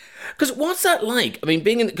 Because what's that like? I mean,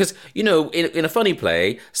 because, in a funny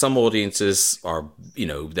play, some audiences are,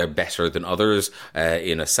 they're better than others.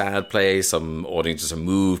 In a sad play, some audiences are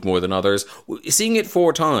moved more than others. Seeing it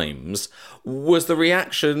 4 times, was the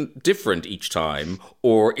reaction different each time?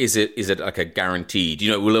 Or is it like a guaranteed,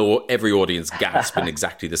 will every audience gasp in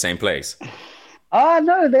exactly the same place?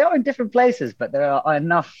 No, they are in different places, but there are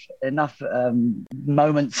enough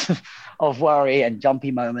moments of worry and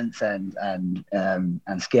jumpy moments and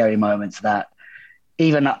scary moments that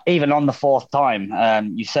even on the 4th time,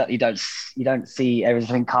 you certainly don't see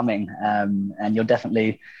everything coming, and you'll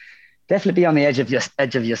definitely be on the edge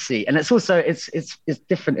of your seat. And it's also it's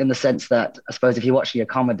different in the sense that, I suppose, if you're watching a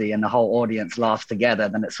comedy and the whole audience laughs together,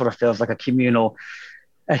 then it sort of feels like a communal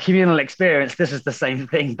experience. This is the same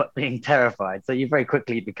thing, but being terrified. So you very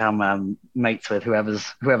quickly become mates with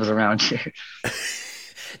whoever's around you.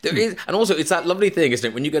 There is, and also it's that lovely thing, isn't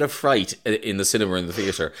it? When you get a fright in the cinema or in the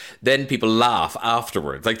theatre, then people laugh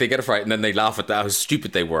afterwards. Like they get a fright and then they laugh at how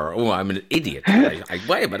stupid they were. Oh, I'm an idiot.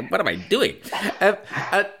 What am I doing?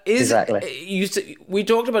 Exactly. We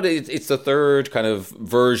talked about it. It's the third kind of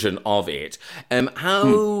version of it.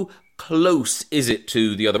 How close is it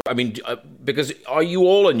to the other? I mean, because are you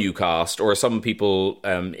all a new cast, or are some people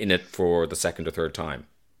in it for the second or third time?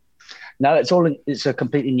 No, it's a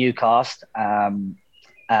completely new cast,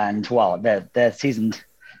 and well, they're seasoned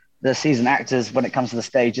actors when it comes to the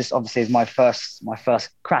stage. This obviously is my first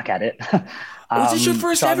crack at it. Was this your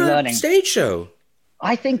first ever stage show?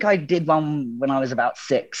 I think I did one when I was about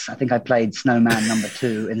 6. I think I played Snowman number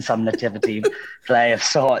 2 in some nativity play of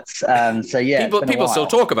sorts. So yeah, people still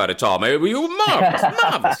talk about it, Tom. You were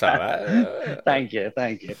marvelous, Tom. Thank you.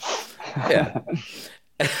 Yeah.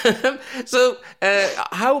 So,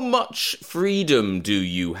 how much freedom do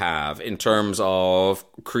you have in terms of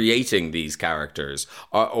creating these characters,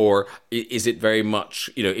 or is it very much,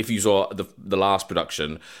 if you saw the last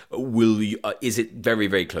production, is it very,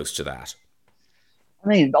 very close to that? I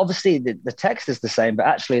mean, obviously the text is the same, but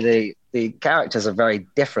actually the characters are very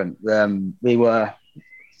different. The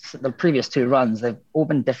previous 2 runs, they've all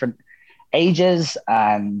been different ages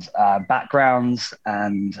and backgrounds,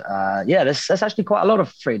 and there's actually quite a lot of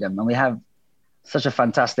freedom, and we have such a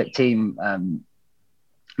fantastic team.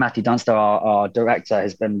 Matthew Dunster, our director,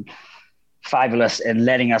 has been fabulous in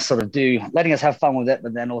letting us have fun with it,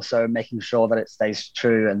 but then also making sure that it stays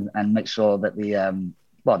true and make sure that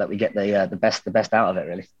that we get the best out of it,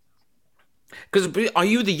 really. Because are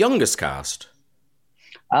you the youngest cast?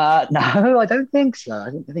 No, I don't think so.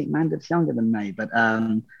 I think Mandate's younger than me, but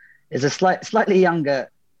it's a slightly younger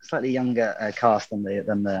cast than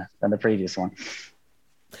the previous one.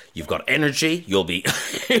 You've got energy. You'll be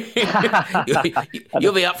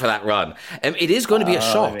you'll be up for that run. It is going to be a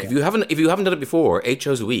shock if you haven't done it before. 8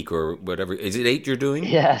 shows a week or whatever. Is it 8 you're doing?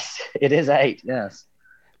 Yes, it is 8. Yes.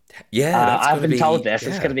 Yeah, I've been told this. Yeah.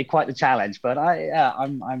 It's going to be quite the challenge, but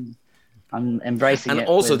I'm embracing it.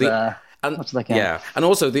 Also much as I can. Yeah, and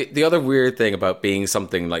also the other weird thing about being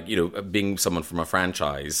something like, being someone from a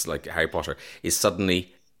franchise like Harry Potter is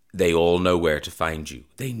suddenly they all know where to find you.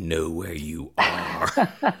 They know where you are.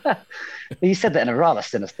 You said that in a rather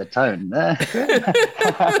sinister tone. No,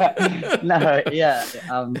 yeah,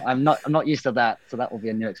 I'm not used to that, so that will be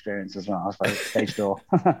a new experience as well. I suppose stage door.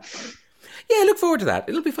 Yeah, look forward to that.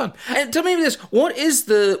 It'll be fun. Tell me this: what is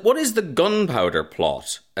the gunpowder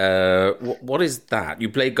plot? What is that? You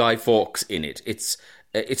play Guy Fawkes in it. It's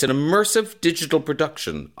an immersive digital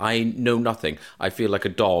production. I know nothing. I feel like a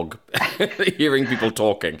dog hearing people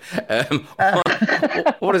talking.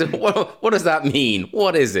 What is it? What does that mean?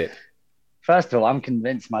 What is it? First of all, I'm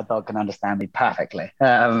convinced my dog can understand me perfectly.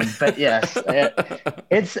 But yes,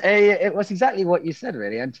 it was exactly what you said,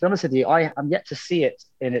 really. And to be honest with you, I'm yet to see it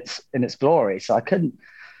in its glory, so I couldn't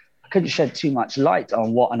shed too much light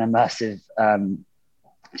on what an immersive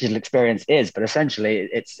digital experience is. But essentially,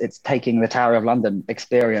 it's taking the Tower of London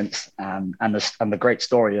experience and the great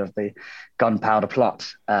story of the gunpowder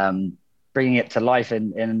plot, bringing it to life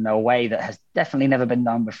in a way that has definitely never been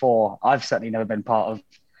done before. I've certainly never been part of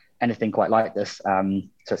anything quite like this. So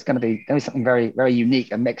it's going to be something very, very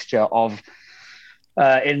unique, a mixture of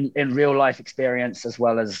in real life experience as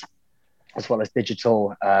well as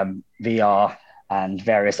digital VR and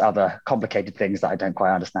various other complicated things that I don't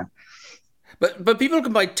quite understand. But people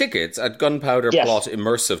can buy tickets at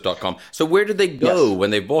gunpowderplotimmersive.com. So where did they go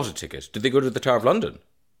when they bought a ticket? Did they go to the Tower of London?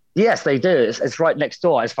 Yes, they do. It's right next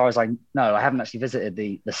door, as far as I know. I haven't actually visited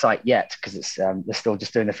the site yet because it's they're still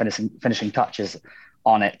just doing the finishing touches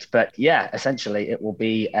on it. But yeah, essentially it will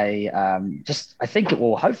be I think it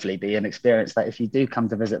will hopefully be an experience that if you do come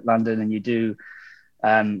to visit London and you do go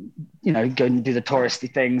and do the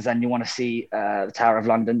touristy things and you want to see the Tower of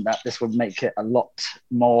London, that this would make it a lot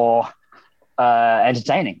more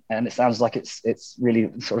entertaining. And it sounds like it's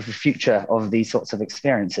really sort of the future of these sorts of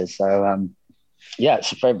experiences. So yeah, it's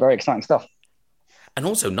very, very exciting stuff. And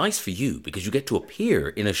also nice for you because you get to appear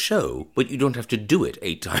in a show, but you don't have to do it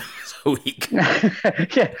 8 times a week.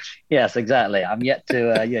 Yeah, yes, exactly. I'm yet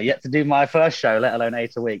to do my first show, let alone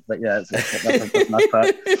 8 a week. But yeah, that's a nice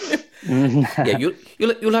part. Yeah,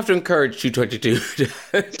 you'll have to encourage 222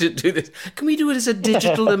 to do this. Can we do it as a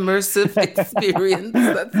digital immersive experience?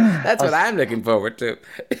 That's what I'm looking forward to.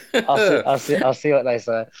 I'll see what they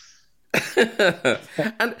say.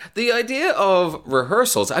 And the idea of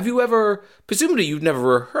rehearsals, presumably you've never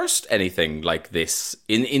rehearsed anything like this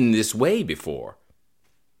in this way before?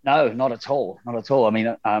 No, not at all. I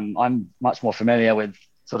mean, I'm much more familiar with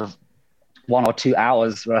sort of 1 or 2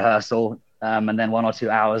 hours rehearsal and then 1 or 2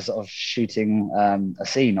 hours of shooting a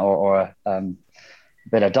scene or a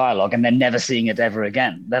bit of dialogue and then never seeing it ever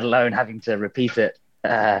again, let alone having to repeat it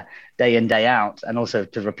day in, day out, and also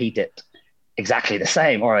to repeat it exactly the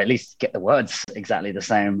same, or at least get the words exactly the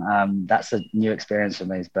same. That's a new experience for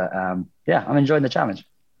me, but yeah, I'm enjoying the challenge.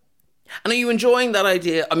 And are you enjoying that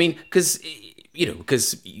idea? I mean, because in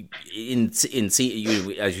as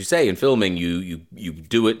you say, in filming, you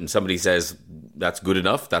do it and somebody says that's good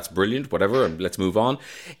enough, that's brilliant, whatever, and let's move on.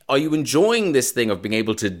 Are you enjoying this thing of being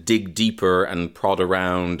able to dig deeper and prod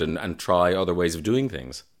around and try other ways of doing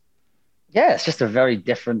things? Yeah, it's just a very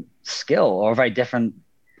different skill or a very different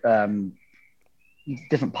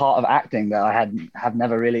part of acting that I have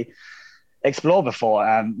never really explored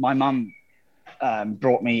before. My mum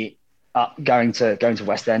brought me up going to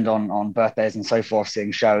West End on birthdays and so forth,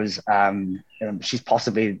 seeing shows. She's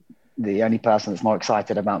possibly the only person that's more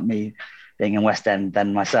excited about me being in West End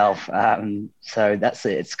than myself. So that's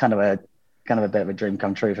it. It's kind of a bit of a dream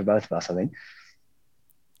come true for both of us, I think.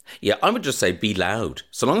 Yeah, I would just say be loud.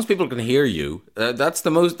 So long as people can hear you, that's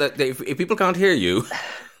the most. If people can't hear you,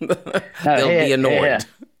 they'll be annoyed.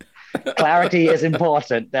 Clarity is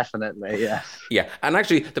important, definitely. Yeah. Yeah, and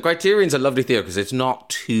actually, the Criterion's a lovely theatre because it's not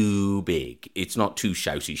too big. It's not too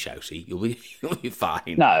shouty. You'll be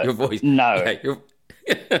fine. No, your voice. No, yeah,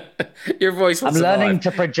 your voice. Will I'm survive. learning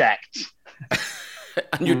to project.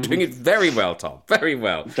 And you're doing it very well, Tom. Very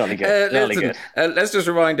well. Jolly good. Jolly good. Let's just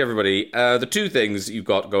remind everybody, the two things you've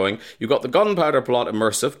got going. You've got the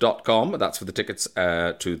gunpowderplot.immersive.com. That's for the tickets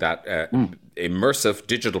to that immersive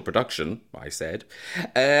digital production, I said.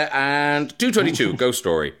 And 222, Ghost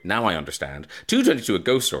Story. Now I understand. 222, A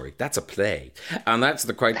Ghost Story. That's a play. And that's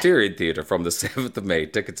the Criterion Theatre from the 7th of May.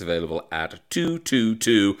 Tickets available at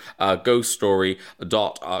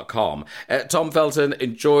 222ghoststory.com. Tom Felton,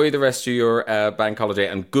 enjoy the rest of your bank holiday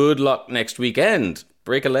and good luck next weekend.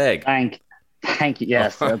 Break a leg. Thank you.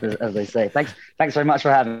 Yes, as they say. Thanks very much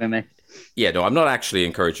for having me. Yeah, no, I'm not actually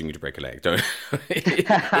encouraging you to break a leg. Don't.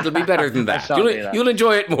 It'll be better than that. You'll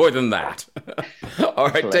enjoy it more than that. All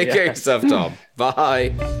right, take care of yourself, Tom. Bye.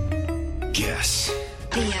 Guess.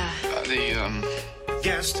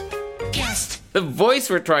 Guest. The voice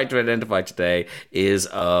we're trying to identify today is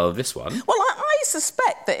this one. Well, I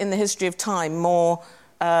suspect that in the history of time, more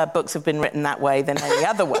books have been written that way than any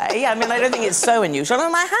other way. I mean, I don't think it's so unusual.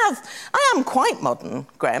 And I am quite modern,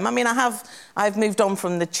 Graham. I mean, I've moved on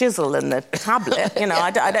from the chisel and the tablet. You know,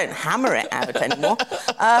 I don't hammer it out anymore. But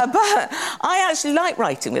I actually like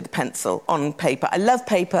writing with a pencil on paper. I love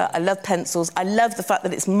paper. I love pencils. I love the fact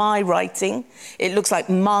that it's my writing. It looks like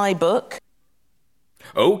my book.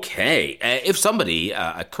 Okay, if somebody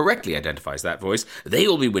correctly identifies that voice, they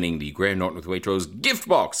will be winning the Graham Norton with Waitrose gift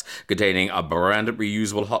box containing a branded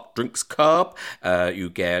reusable hot drinks cup. You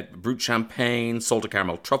get brut champagne, salted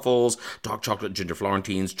caramel truffles, dark chocolate ginger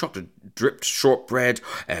Florentines, chocolate dripped shortbread.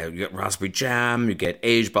 You get raspberry jam. You get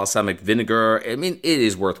aged balsamic vinegar. I mean, it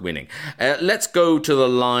is worth winning. Let's go to the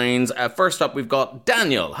lines. First up, we've got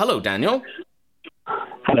Daniel. Hello, Daniel.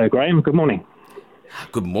 Hello, Graham. Good morning.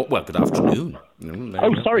 Good afternoon.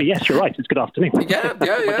 Sorry. Yes, you're right. It's good afternoon. Yeah.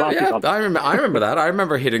 I remember that. I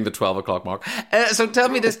remember hitting the 12 o'clock mark. So tell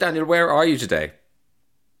me this, Daniel. Where are you today?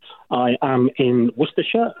 I am in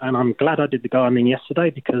Worcestershire, and I'm glad I did the gardening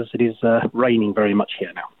yesterday because it is raining very much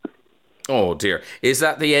here now. Oh dear! Is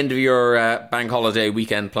that the end of your bank holiday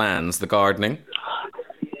weekend plans? The gardening?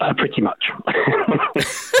 Pretty much.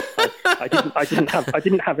 I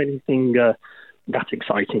didn't have anything that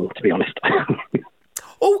exciting, to be honest.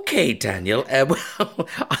 Okay, Daniel. Well,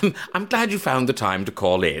 I'm glad you found the time to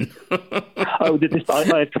call in.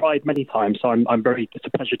 I've tried many times, so it's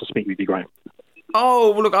a pleasure to speak with you, Graham.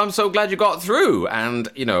 Oh, look, I'm so glad you got through. And,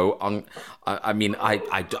 you know,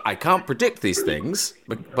 I can't predict these things,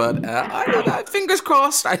 but fingers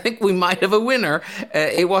crossed, I think we might have a winner.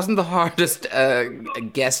 It wasn't the hardest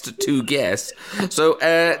guest to guess. So,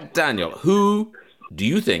 Daniel, who do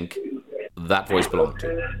you think that voice belonged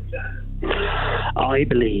to? I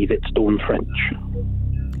believe it's Dawn French.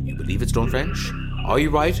 You believe it's Dawn French? Are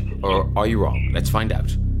you right or are you wrong? Let's find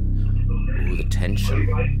out. Ooh, the tension.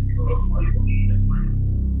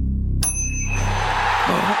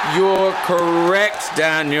 You're correct,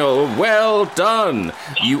 Daniel. Well done.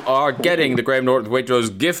 You are getting the Graham Norton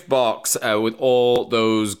Waitrose gift box with all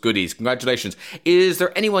those goodies. Congratulations. Is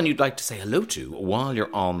there anyone you'd like to say hello to while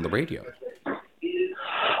you're on the radio?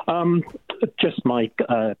 Just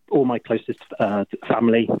all my closest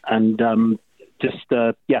family, and just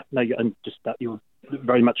that you're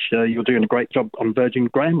very much you're doing a great job on Virgin,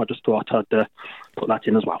 Graham. I just thought I'd put that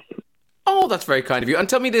in as well. Oh, that's very kind of you. And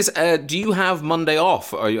tell me this: do you have Monday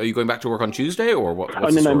off? Are you going back to work on Tuesday, or what? No,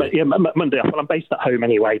 Monday off. Well, I'm based at home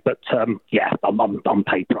anyway, but on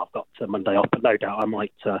paper I've got Monday off. But no doubt I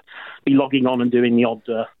might be logging on and doing the odd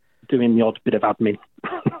bit of admin.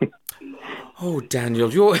 Oh,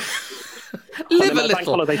 Daniel, you're... Live a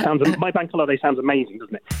little. My bank holiday sounds amazing,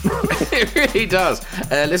 doesn't it? It really does.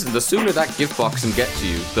 Listen, the sooner that gift box can get to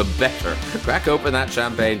you, the better. Crack open that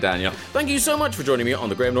champagne, Daniel. Thank you so much for joining me on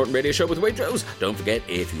the Graham Norton Radio Show with Waitrose. Don't forget,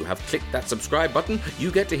 if you have clicked that subscribe button,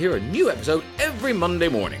 you get to hear a new episode every Monday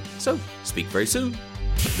morning. So, speak very soon.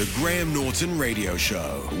 The Graham Norton Radio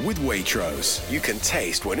Show with Waitrose. You can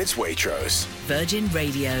taste when it's Waitrose. Virgin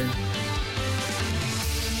Radio.